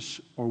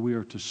this, or we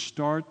are to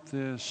start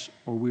this,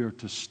 or we are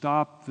to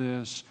stop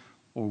this,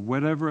 or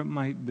whatever it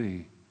might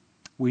be.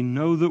 We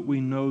know that we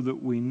know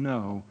that we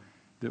know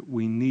that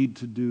we need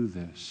to do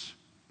this.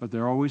 But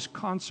there are always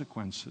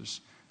consequences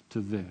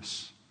to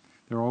this.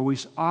 There are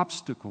always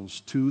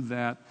obstacles to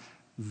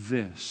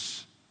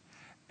this.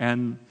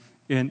 And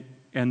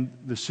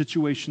the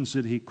situations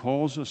that He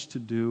calls us to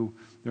do,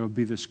 there will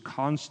be this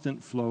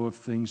constant flow of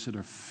things that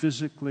are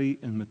physically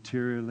and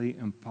materially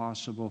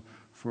impossible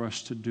for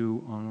us to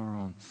do on our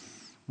own.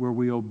 Where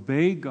we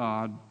obey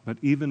God, but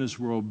even as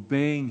we're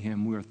obeying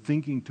Him, we're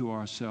thinking to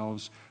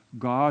ourselves,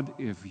 God,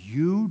 if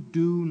you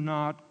do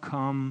not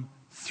come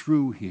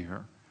through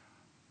here,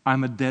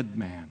 I'm a dead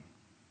man.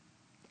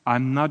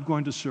 I'm not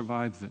going to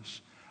survive this.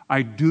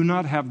 I do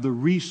not have the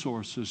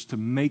resources to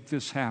make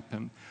this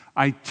happen.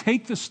 I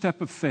take the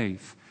step of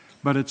faith,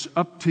 but it's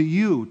up to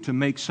you to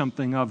make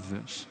something of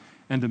this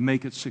and to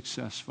make it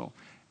successful.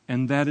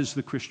 And that is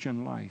the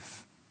Christian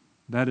life.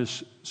 That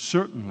is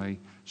certainly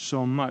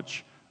so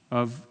much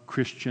of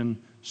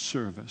Christian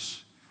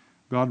service.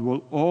 God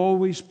will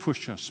always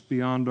push us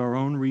beyond our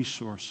own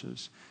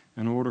resources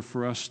in order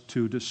for us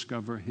to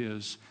discover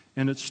His.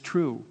 And it's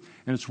true.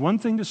 And it's one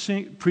thing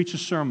to preach a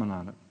sermon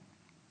on it.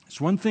 It's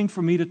one thing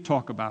for me to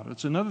talk about it.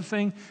 It's another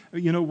thing,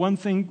 one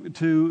thing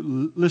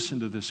to listen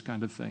to this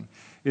kind of thing.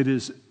 It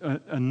is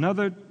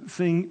another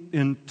thing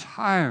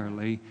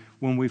entirely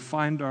when we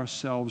find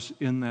ourselves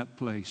in that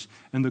place.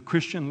 And the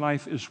Christian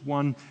life is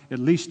one, at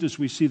least as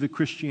we see the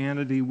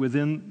Christianity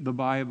within the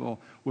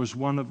Bible, was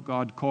one of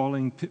God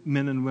calling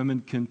men and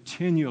women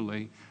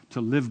continually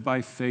to live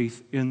by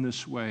faith in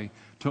this way,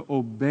 to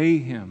obey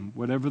Him,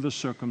 whatever the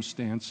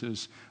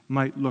circumstances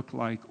might look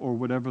like or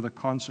whatever the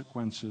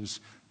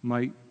consequences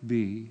might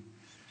be.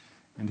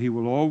 And He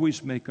will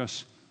always make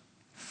us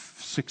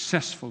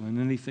successful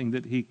in anything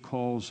that He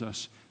calls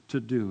us to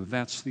do.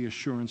 That's the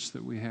assurance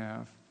that we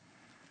have.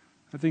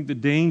 I think the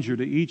danger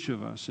to each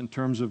of us in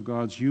terms of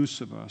God's use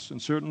of us,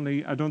 and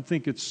certainly I don't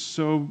think it's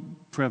so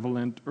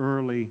prevalent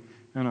early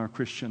in our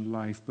Christian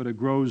life, but it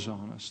grows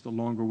on us the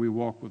longer we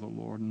walk with the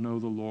Lord and know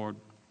the Lord,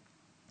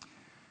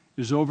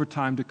 is over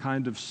time to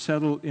kind of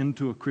settle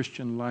into a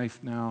Christian life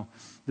now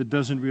that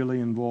doesn't really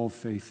involve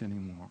faith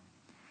anymore.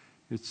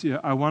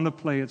 I want to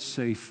play it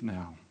safe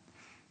now.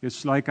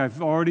 It's like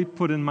I've already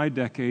put in my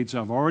decades,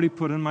 I've already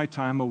put in my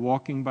time of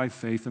walking by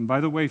faith. And by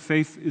the way,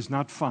 faith is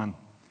not fun.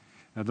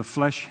 The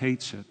flesh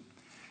hates it.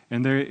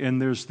 And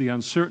there's the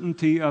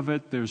uncertainty of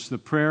it, there's the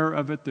prayer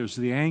of it, there's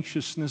the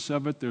anxiousness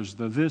of it, there's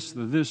the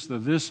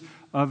this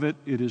of it.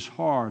 It is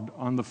hard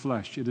on the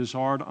flesh. It is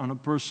hard on a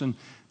person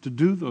to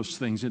do those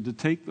things and to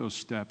take those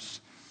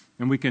steps.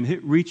 And we can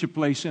reach a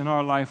place in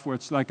our life where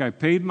it's like I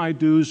paid my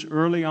dues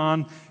early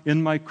on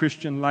in my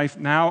Christian life.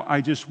 Now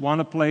I just want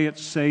to play it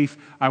safe.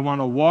 I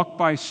want to walk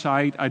by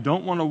sight. I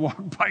don't want to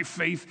walk by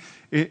faith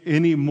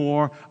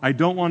anymore. I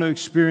don't want to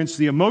experience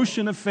the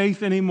emotion of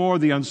faith anymore,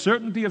 the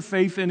uncertainty of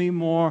faith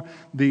anymore,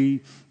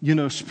 the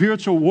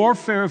spiritual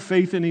warfare of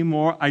faith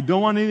anymore. I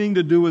don't want anything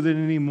to do with it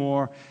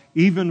anymore,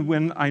 even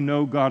when I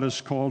know God has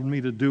called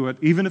me to do it,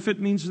 even if it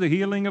means the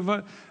healing of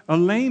a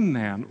lame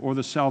man or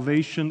the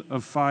salvation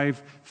of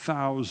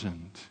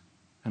 5,000.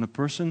 And a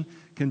person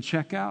can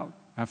check out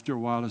after a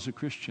while as a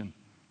Christian.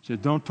 Say,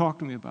 don't talk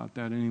to me about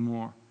that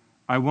anymore.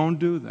 I won't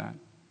do that.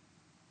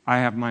 I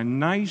have my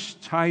nice,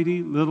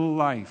 tidy little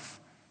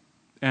life,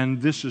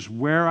 and this is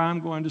where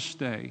I'm going to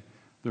stay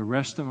the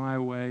rest of my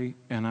way,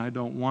 and I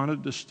don't want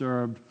it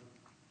disturbed,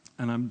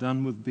 and I'm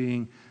done with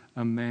being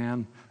a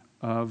man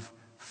of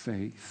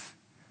faith.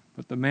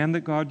 But the man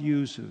that God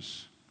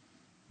uses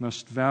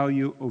must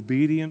value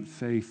obedient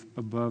faith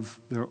above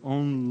their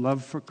own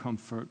love for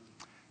comfort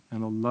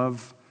and a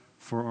love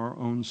for our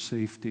own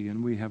safety.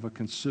 And we have a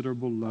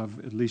considerable love,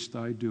 at least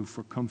I do,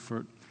 for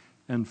comfort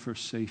and for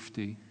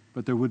safety.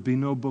 But there would be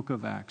no book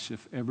of Acts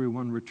if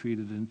everyone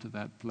retreated into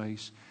that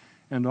place.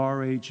 And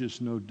our age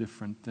is no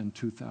different than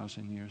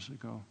 2,000 years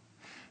ago.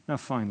 Now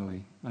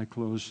finally, I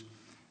close.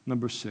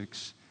 Number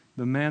 6,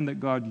 the man that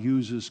God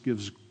uses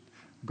gives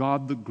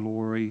God the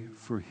glory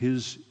for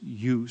his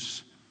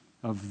use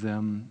of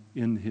them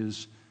in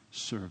his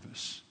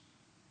service.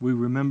 We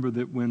remember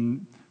that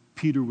when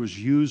Peter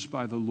was used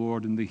by the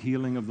Lord in the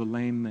healing of the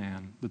lame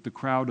man, that the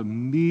crowd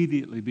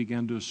immediately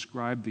began to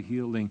ascribe the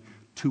healing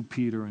to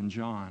Peter and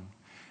John.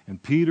 And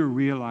Peter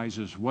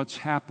realizes what's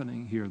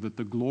happening here, that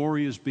the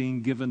glory is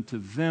being given to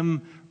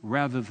them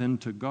rather than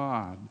to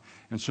God.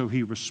 And so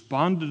he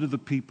responded to the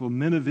people,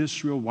 men of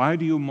Israel, why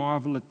do you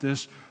marvel at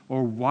this?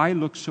 Or why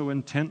look so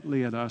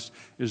intently at us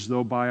as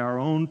though by our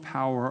own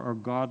power or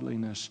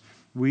godliness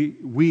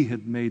we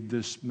had made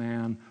this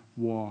man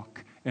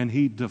walk? And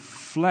he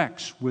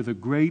deflects with a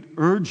great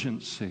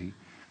urgency.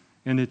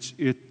 And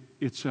it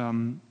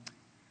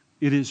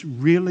is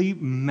really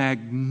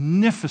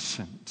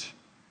magnificent,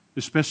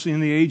 especially in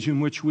the age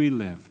in which we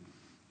live.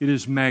 It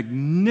is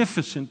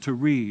magnificent to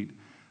read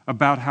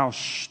about how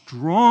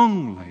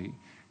strongly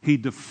he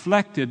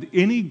deflected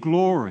any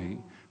glory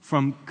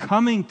from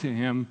coming to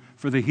him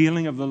for the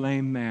healing of the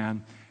lame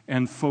man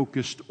and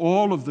focused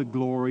all of the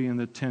glory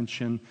and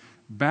attention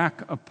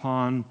back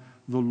upon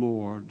the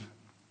Lord.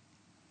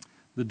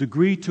 The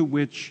degree to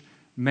which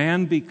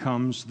man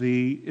becomes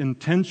the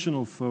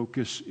intentional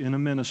focus in a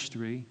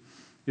ministry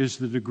is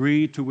the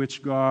degree to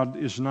which God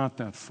is not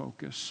that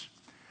focus.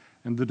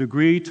 And the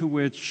degree to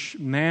which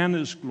man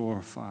is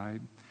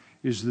glorified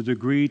is the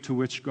degree to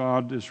which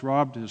God is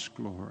robbed his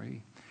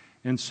glory.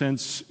 And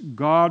since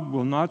God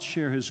will not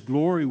share his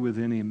glory with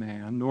any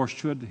man, nor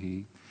should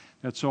he,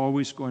 that's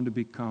always going to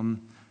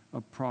become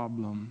a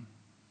problem.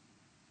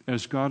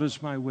 As God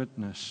is my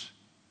witness,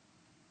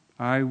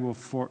 I will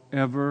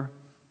forever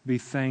be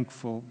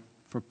thankful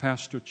for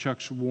Pastor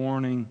Chuck's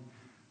warning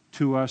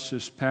to us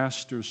as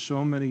pastors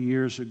so many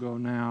years ago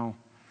now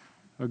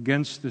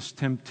against this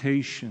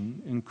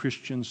temptation in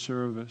Christian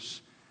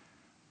service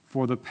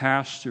for the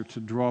pastor to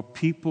draw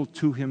people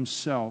to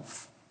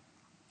himself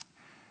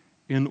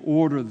in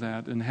order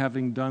that, in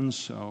having done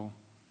so,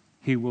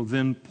 he will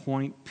then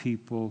point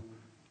people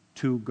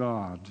to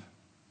God.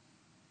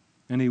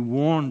 And he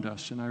warned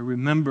us, and I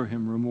remember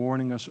him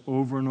warning us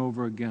over and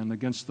over again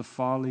against the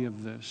folly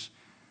of this.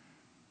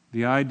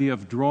 The idea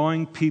of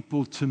drawing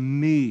people to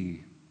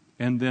me,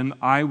 and then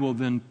I will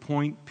then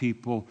point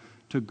people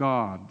to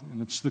God.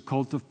 And it's the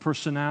cult of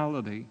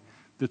personality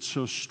that's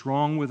so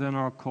strong within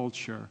our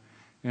culture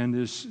and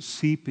is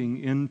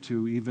seeping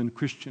into even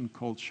Christian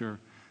culture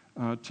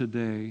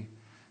today.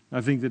 I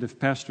think that if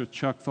Pastor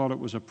Chuck thought it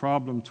was a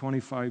problem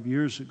 25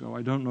 years ago,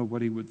 I don't know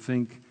what he would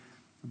think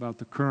about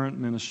the current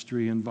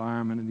ministry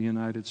environment in the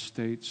United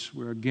States,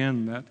 where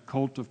again that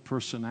cult of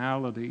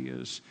personality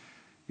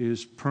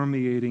is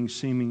permeating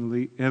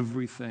seemingly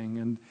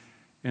everything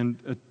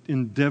and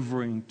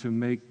endeavoring to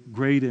make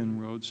great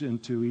inroads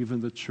into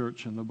even the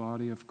church and the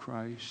body of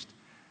Christ.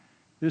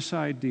 This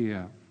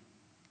idea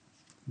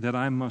that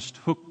I must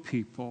hook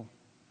people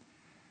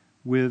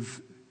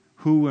with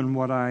who and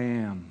what I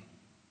am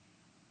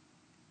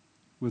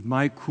with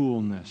my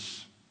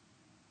coolness,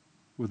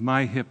 with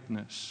my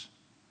hipness,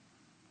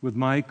 with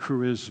my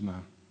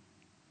charisma.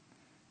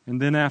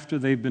 And then after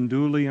they've been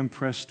duly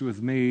impressed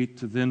with me,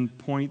 to then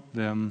point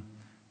them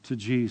to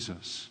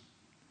Jesus.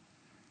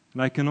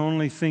 And I can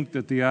only think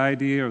that the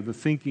idea or the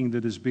thinking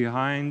that is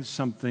behind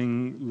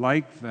something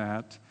like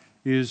that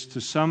is to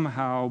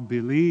somehow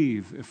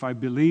believe, if I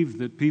believe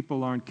that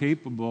people aren't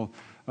capable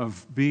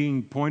of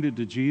being pointed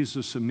to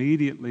Jesus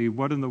immediately,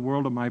 what in the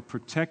world am I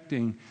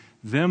protecting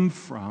them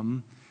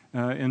from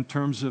in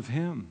terms of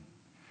Him?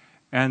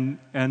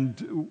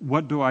 And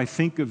what do I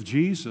think of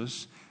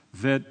Jesus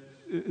that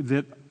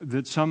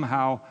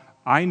somehow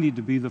I need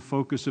to be the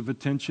focus of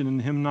attention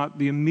and Him not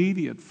the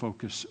immediate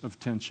focus of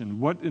attention?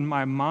 What in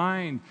my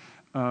mind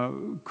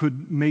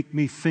could make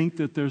me think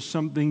that there's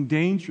something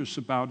dangerous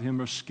about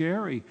Him or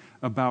scary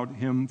about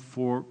Him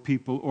for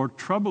people, or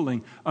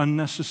troubling,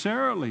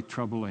 unnecessarily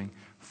troubling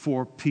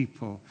for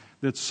people,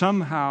 that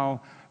somehow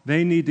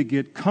they need to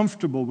get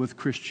comfortable with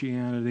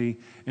Christianity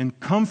and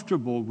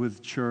comfortable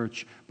with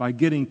church by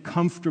getting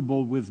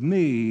comfortable with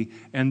me,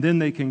 and then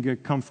they can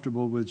get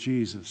comfortable with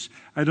Jesus.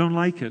 I don't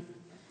like it.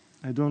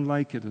 I don't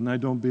like it, and I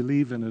don't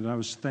believe in it. I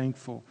was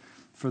thankful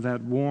for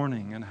that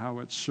warning and how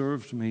it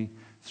served me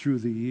through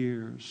the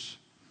years.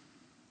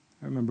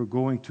 I remember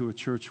going to a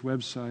church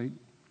website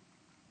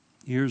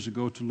years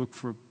ago to look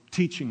for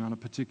teaching on a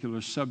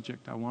particular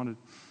subject. I wanted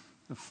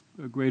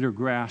a greater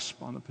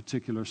grasp on a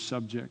particular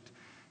subject,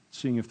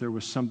 seeing if there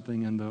was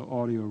something in the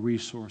audio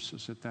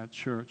resources at that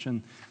church.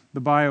 And the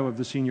bio of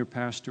the senior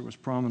pastor was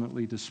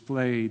prominently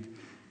displayed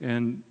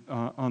and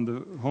on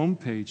the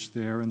homepage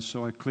there, and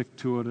so I clicked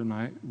to it and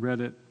I read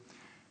it.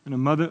 And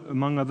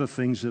among other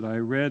things that I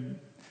read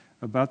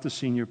about the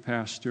senior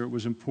pastor, it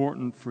was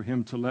important for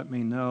him to let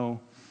me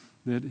know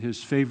that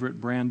his favorite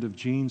brand of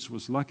jeans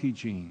was Lucky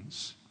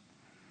Jeans.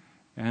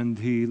 And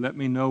he let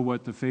me know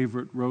what the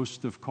favorite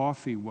roast of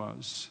coffee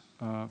was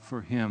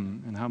for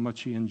him and how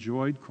much he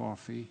enjoyed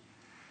coffee.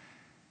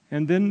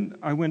 And then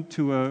I went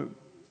to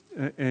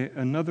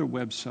another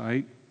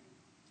website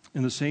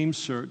in the same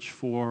search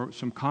for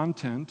some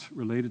content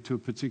related to a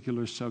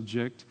particular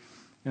subject.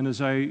 And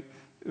as I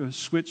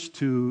switched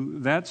to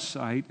that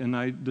site and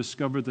I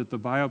discovered that the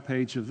bio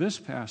page of this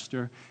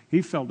pastor,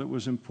 he felt it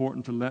was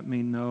important to let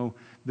me know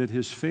that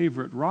his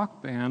favorite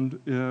rock band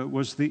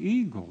was the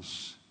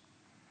Eagles.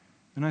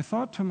 And I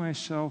thought to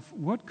myself,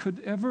 what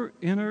could ever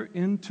enter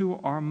into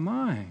our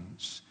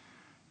minds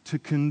to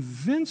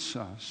convince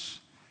us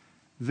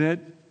that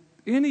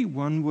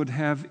anyone would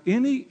have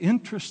any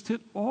interest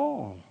at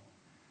all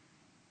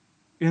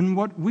in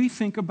what we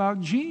think about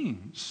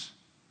jeans,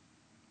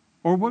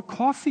 or what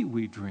coffee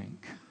we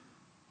drink,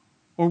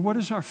 or what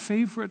is our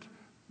favorite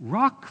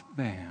rock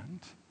band,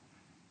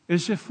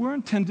 as if we're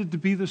intended to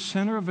be the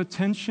center of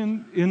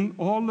attention in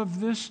all of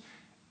this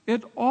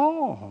at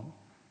all,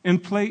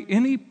 and play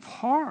any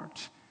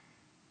part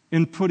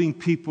in putting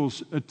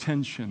people's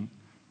attention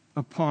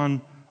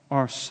upon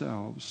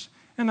ourselves.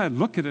 And I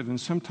look at it and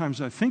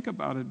sometimes I think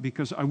about it,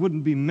 because I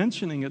wouldn't be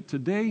mentioning it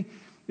today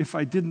if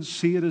I didn't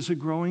see it as a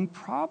growing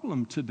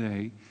problem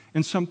today,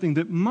 and something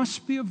that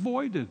must be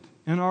avoided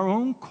in our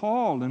own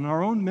call, in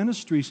our own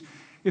ministries,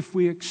 if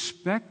we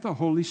expect the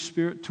Holy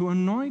Spirit to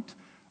anoint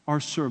our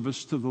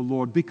service to the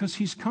Lord, because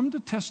He's come to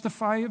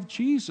testify of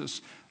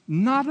Jesus,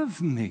 not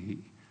of me,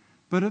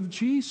 but of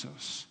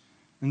Jesus,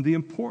 and the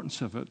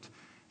importance of it.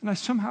 And I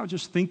somehow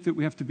just think that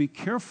we have to be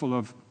careful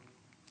of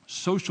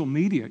social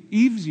media.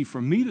 Easy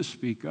for me to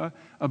speak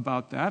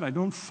about that. I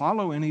don't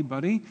follow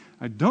anybody.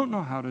 I don't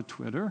know how to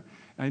Twitter.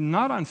 I'm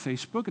not on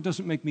Facebook. It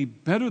doesn't make me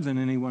better than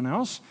anyone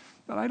else,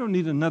 but I don't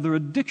need another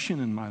addiction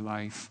in my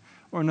life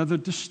or another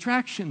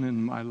distraction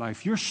in my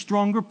life. You're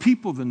stronger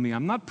people than me.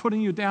 I'm not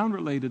putting you down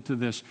related to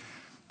this.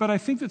 But I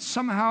think that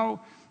somehow,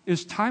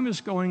 as time is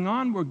going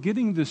on, we're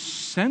getting this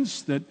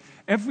sense that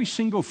every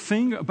single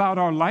thing about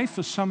our life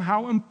is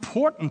somehow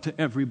important to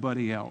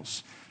everybody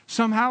else,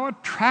 somehow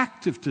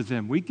attractive to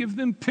them. We give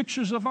them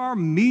pictures of our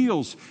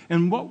meals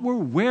and what we're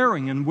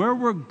wearing and where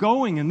we're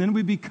going, and then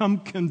we become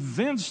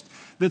convinced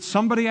that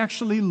somebody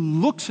actually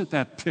looks at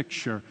that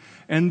picture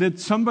and that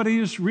somebody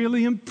is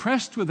really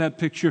impressed with that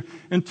picture,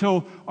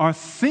 until our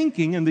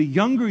thinking, and the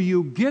younger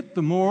you get,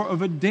 the more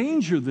of a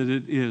danger that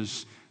it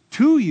is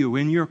to you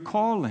in your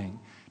calling,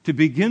 to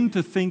begin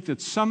to think that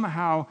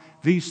somehow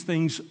these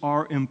things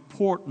are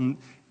important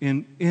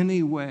in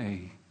any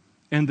way,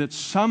 and that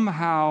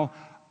somehow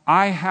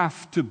I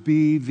have to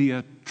be the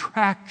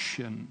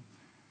attraction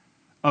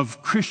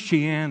of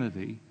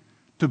Christianity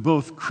to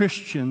both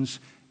Christians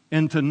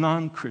and to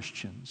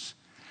non-Christians.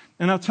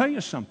 And I'll tell you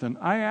something,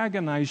 I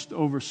agonized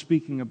over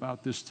speaking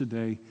about this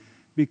today,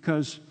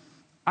 because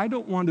I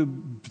don't want to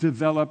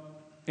develop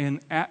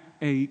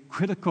a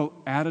critical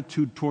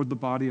attitude toward the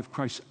body of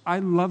Christ. I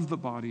love the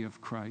body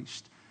of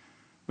Christ,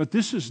 but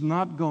this is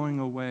not going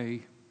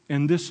away,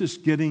 and this is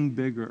getting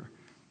bigger.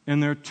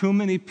 And there are too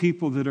many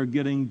people that are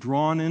getting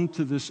drawn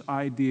into this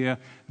idea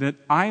that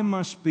I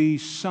must be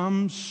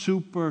some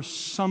super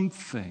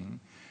something,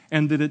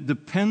 and that it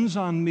depends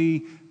on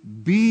me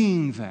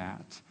being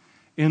that.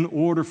 in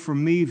order for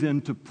me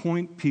then to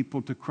point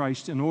people to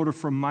Christ, in order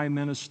for my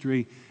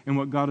ministry and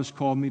what God has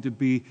called me to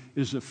be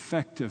is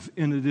effective.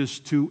 And it is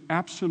to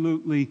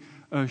absolutely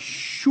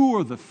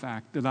assure the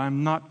fact that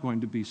I'm not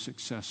going to be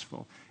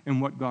successful in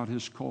what God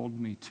has called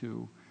me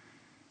to.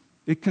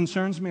 It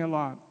concerns me a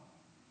lot.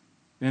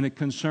 And it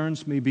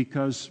concerns me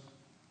because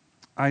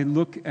I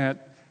look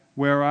at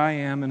where I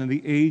am and in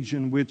the age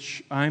in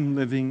which I'm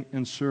living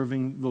and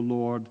serving the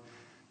Lord.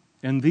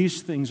 And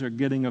these things are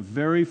getting a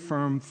very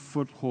firm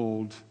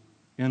foothold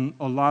in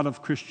a lot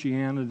of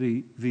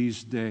Christianity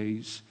these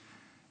days.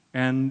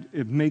 And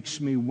it makes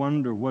me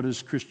wonder, what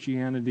is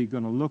Christianity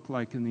going to look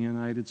like in the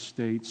United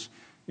States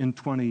in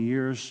 20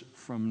 years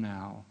from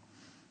now?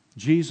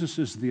 Jesus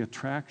is the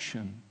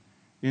attraction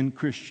in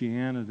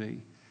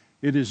Christianity.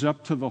 It is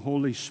up to the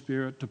Holy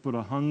Spirit to put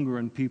a hunger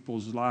in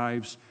people's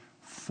lives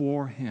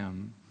for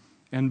Him.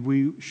 And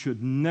we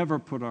should never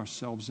put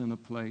ourselves in a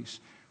place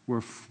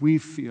where we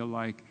feel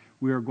like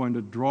we are going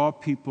to draw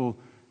people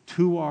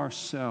to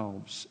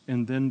ourselves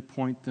and then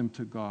point them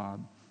to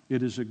God.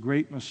 It is a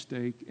great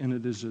mistake and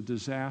it is a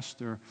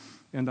disaster.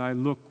 And I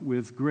look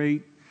with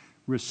great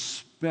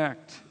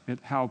respect at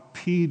how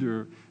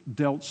Peter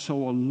dealt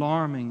so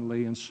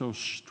alarmingly and so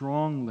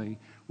strongly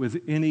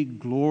with any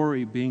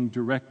glory being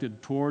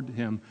directed toward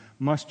him,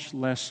 much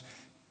less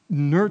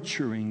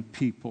nurturing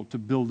people to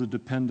build a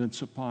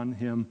dependence upon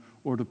him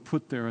or to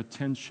put their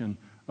attention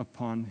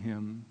upon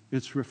him.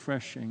 It's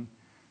refreshing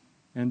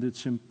and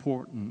it's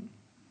important,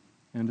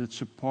 and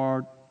it's a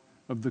part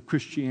of the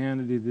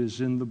Christianity that is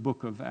in the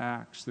book of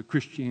Acts, the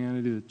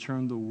Christianity that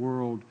turned the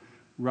world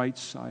right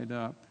side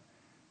up.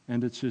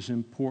 And it's as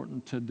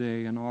important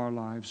today in our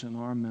lives and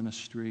our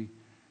ministry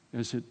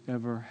as it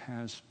ever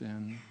has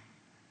been.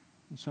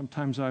 And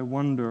sometimes I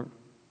wonder,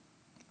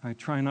 I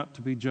try not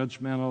to be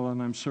judgmental,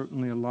 and I'm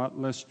certainly a lot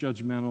less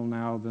judgmental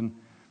now than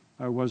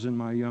I was in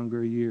my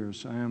younger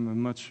years. I am a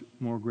much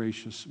more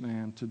gracious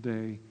man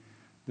today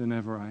than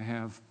ever I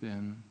have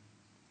been.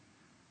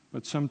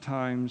 But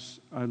sometimes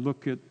I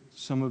look at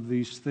some of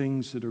these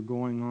things that are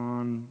going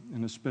on,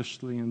 and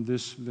especially in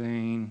this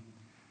vein,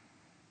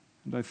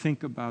 and I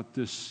think about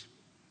this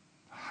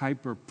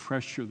hyper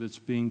pressure that's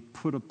being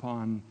put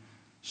upon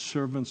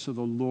servants of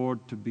the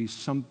Lord to be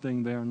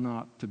something they're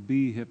not, to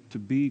be hip, to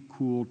be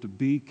cool, to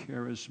be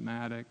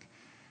charismatic,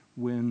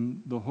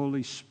 when the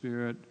Holy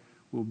Spirit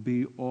will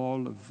be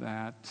all of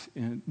that,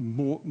 and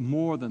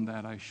more than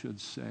that, I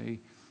should say,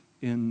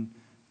 in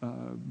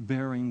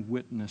bearing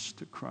witness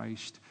to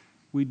Christ.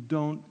 We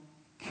don't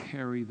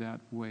carry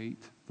that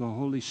weight. The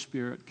Holy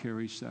Spirit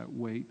carries that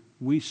weight.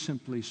 We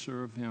simply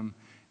serve Him,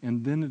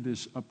 and then it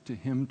is up to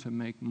Him to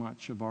make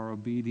much of our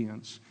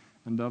obedience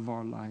and of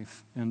our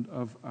life and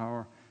of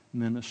our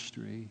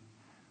ministry.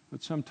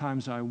 But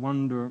sometimes I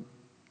wonder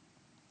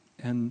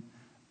and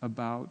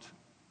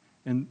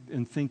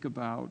think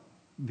about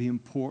the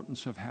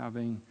importance of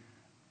having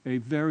a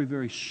very,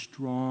 very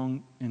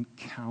strong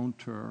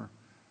encounter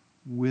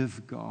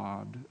with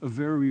God, a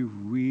very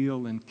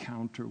real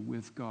encounter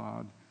with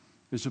God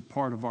as a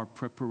part of our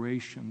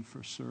preparation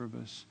for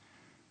service.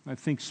 I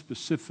think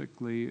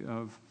specifically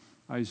of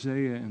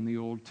Isaiah in the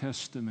Old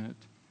Testament.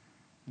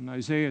 In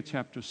Isaiah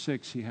chapter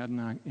 6, he had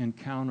an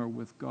encounter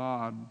with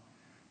God.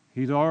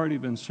 He'd already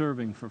been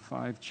serving for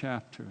 5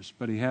 chapters,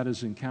 but he had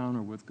his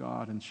encounter with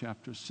God in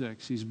chapter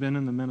 6. He's been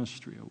in the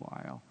ministry a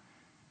while.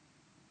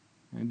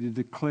 And he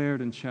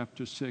declared in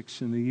chapter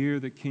 6, in the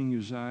year that King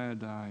Uzziah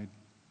died,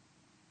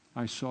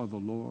 I saw the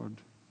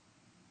Lord,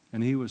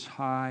 and He was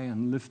high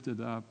and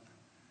lifted up,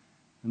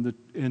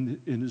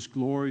 and His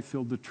glory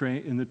filled the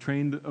train, and the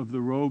train of the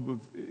robe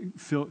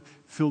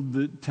filled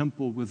the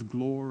temple with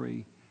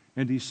glory.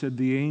 And he said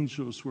the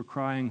angels were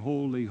crying,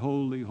 holy,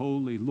 holy,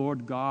 holy,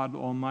 Lord God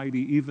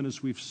Almighty, even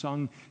as we've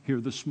sung here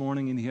this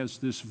morning. And he has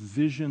this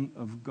vision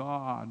of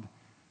God.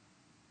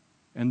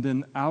 And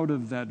then out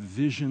of that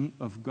vision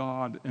of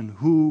God and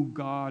who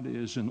God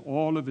is and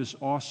all of His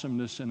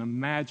awesomeness and a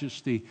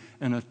majesty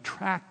and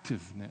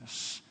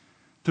attractiveness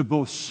to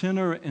both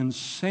sinner and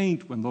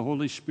saint when the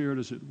Holy Spirit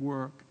is at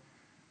work,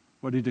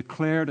 what he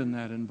declared in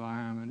that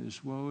environment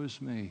is, woe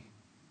is me,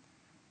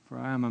 for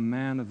I am a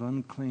man of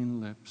unclean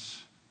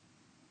lips,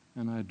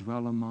 and I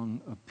dwell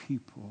among a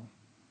people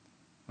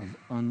of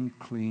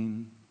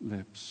unclean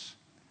lips.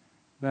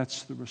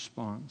 That's the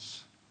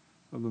response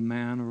of a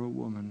man or a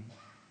woman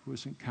who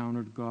has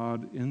encountered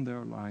God in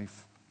their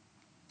life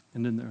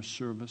and in their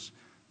service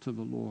to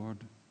the Lord.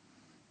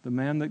 The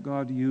man that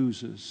God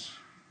uses,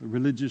 the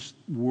religious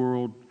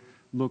world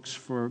looks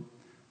for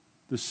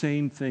the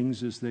same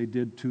things as they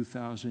did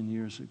 2,000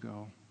 years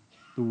ago.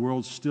 The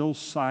world's still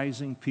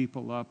sizing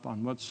people up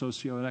on what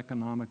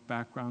socioeconomic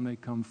background they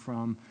come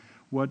from,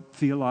 what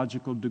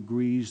theological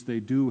degrees they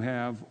do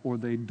have or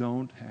they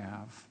don't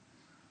have.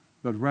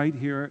 But right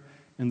here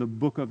in the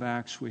book of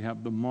Acts, we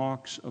have the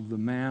marks of the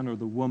man or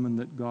the woman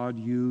that God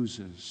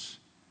uses.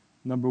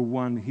 Number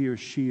 1, he or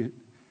she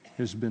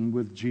has been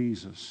with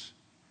Jesus.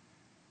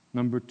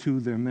 Number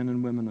 2, they're men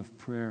and women of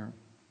prayer.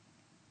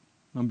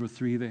 Number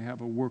 3, they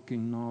have a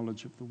working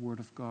knowledge of the Word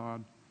of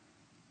God.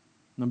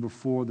 Number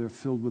 4, they're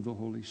filled with the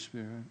Holy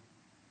Spirit.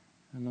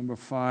 And number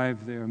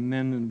 5, they are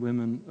men and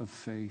women of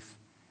faith.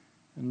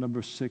 And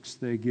number 6,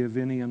 they give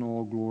any and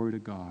all glory to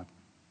God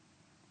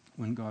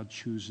when God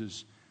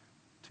chooses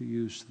to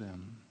use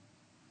them.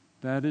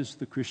 That is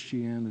the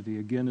Christianity,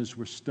 again, as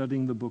we're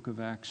studying the book of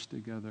Acts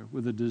together,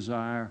 with a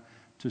desire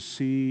to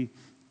see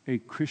a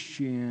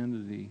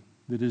Christianity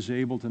that is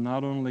able to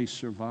not only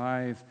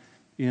survive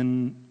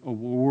in a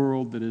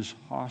world that is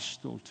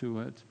hostile to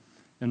it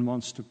and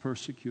wants to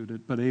persecute it,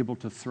 but able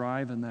to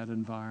thrive in that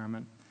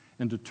environment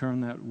and to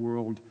turn that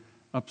world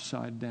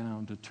upside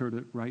down, to turn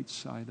it right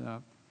side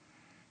up.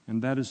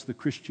 And that is the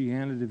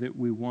Christianity that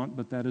we want,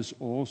 but that is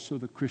also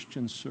the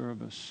Christian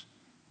service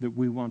that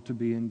we want to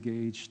be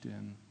engaged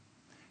in.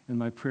 And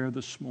my prayer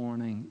this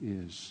morning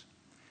is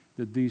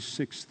that these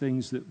 6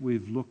 things that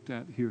we've looked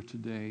at here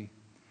today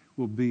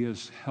will be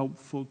as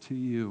helpful to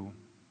you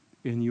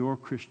in your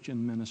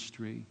Christian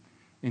ministry,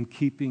 in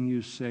keeping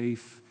you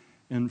safe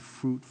and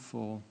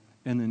fruitful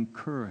and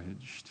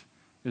encouraged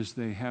as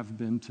they have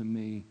been to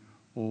me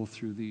all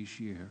through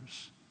these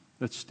years.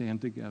 Let's stand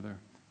together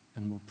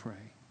and we'll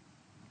pray.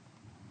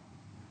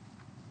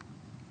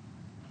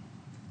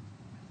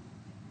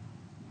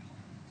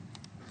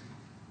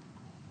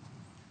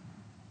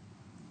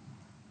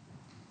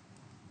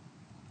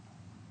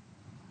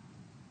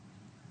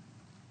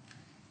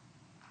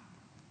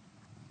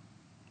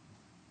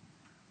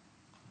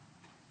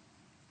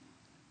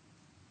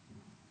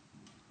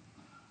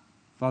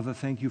 Father,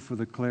 thank you for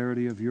the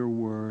clarity of your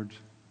word,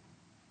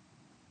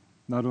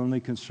 not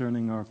only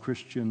concerning our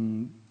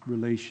Christian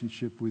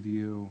relationship with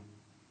you,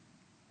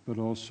 but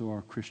also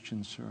our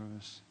Christian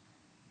service.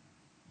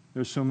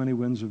 There are so many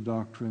winds of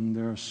doctrine.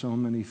 There are so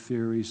many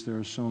theories. There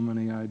are so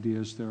many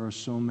ideas. There are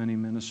so many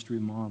ministry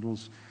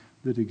models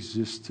that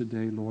exist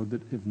today, Lord,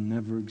 that have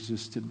never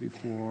existed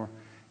before,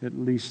 at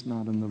least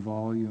not in the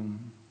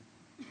volume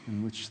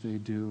in which they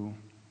do.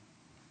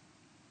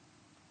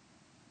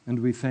 And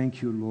we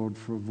thank you, Lord,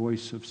 for a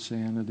voice of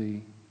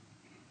sanity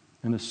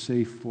and a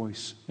safe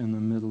voice in the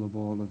middle of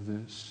all of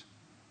this.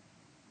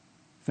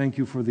 Thank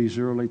you for these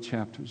early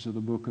chapters of the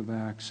book of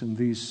Acts and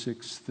these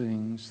 6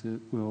 things that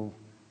will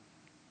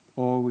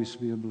always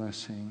be a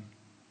blessing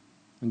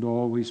and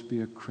always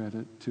be a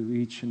credit to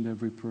each and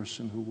every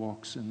person who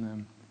walks in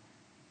them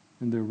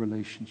in their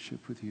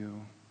relationship with you.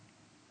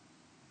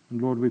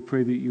 And Lord, we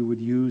pray that you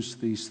would use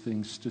these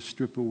things to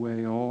strip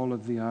away all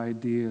of the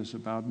ideas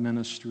about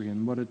ministry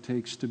and what it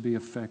takes to be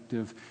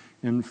effective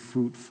and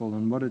fruitful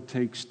and what it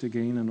takes to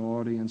gain an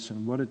audience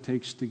and what it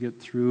takes to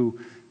get through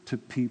to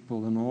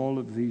people and all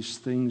of these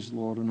things,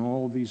 Lord, and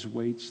all these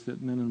weights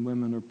that men and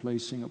women are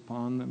placing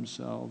upon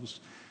themselves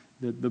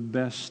that the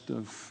best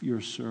of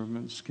your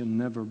servants can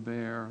never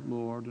bear,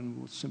 Lord, and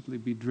will simply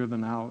be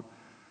driven out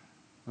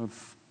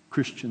of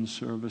Christian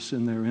service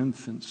in their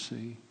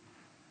infancy.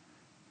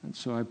 And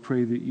so I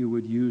pray that you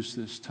would use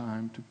this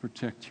time to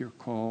protect your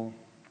call,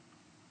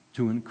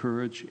 to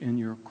encourage in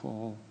your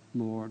call,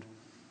 Lord,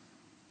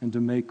 and to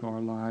make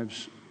our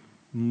lives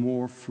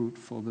more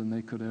fruitful than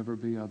they could ever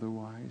be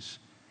otherwise.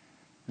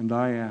 And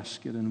I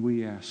ask it and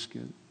we ask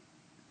it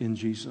in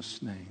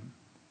Jesus' name.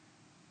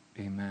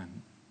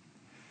 Amen.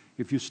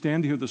 If you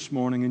stand here this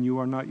morning and you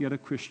are not yet a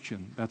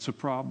Christian, that's a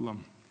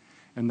problem.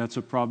 And that's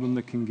a problem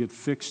that can get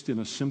fixed in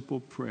a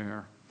simple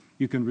prayer.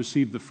 You can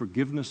receive the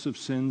forgiveness of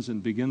sins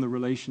and begin the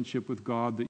relationship with God that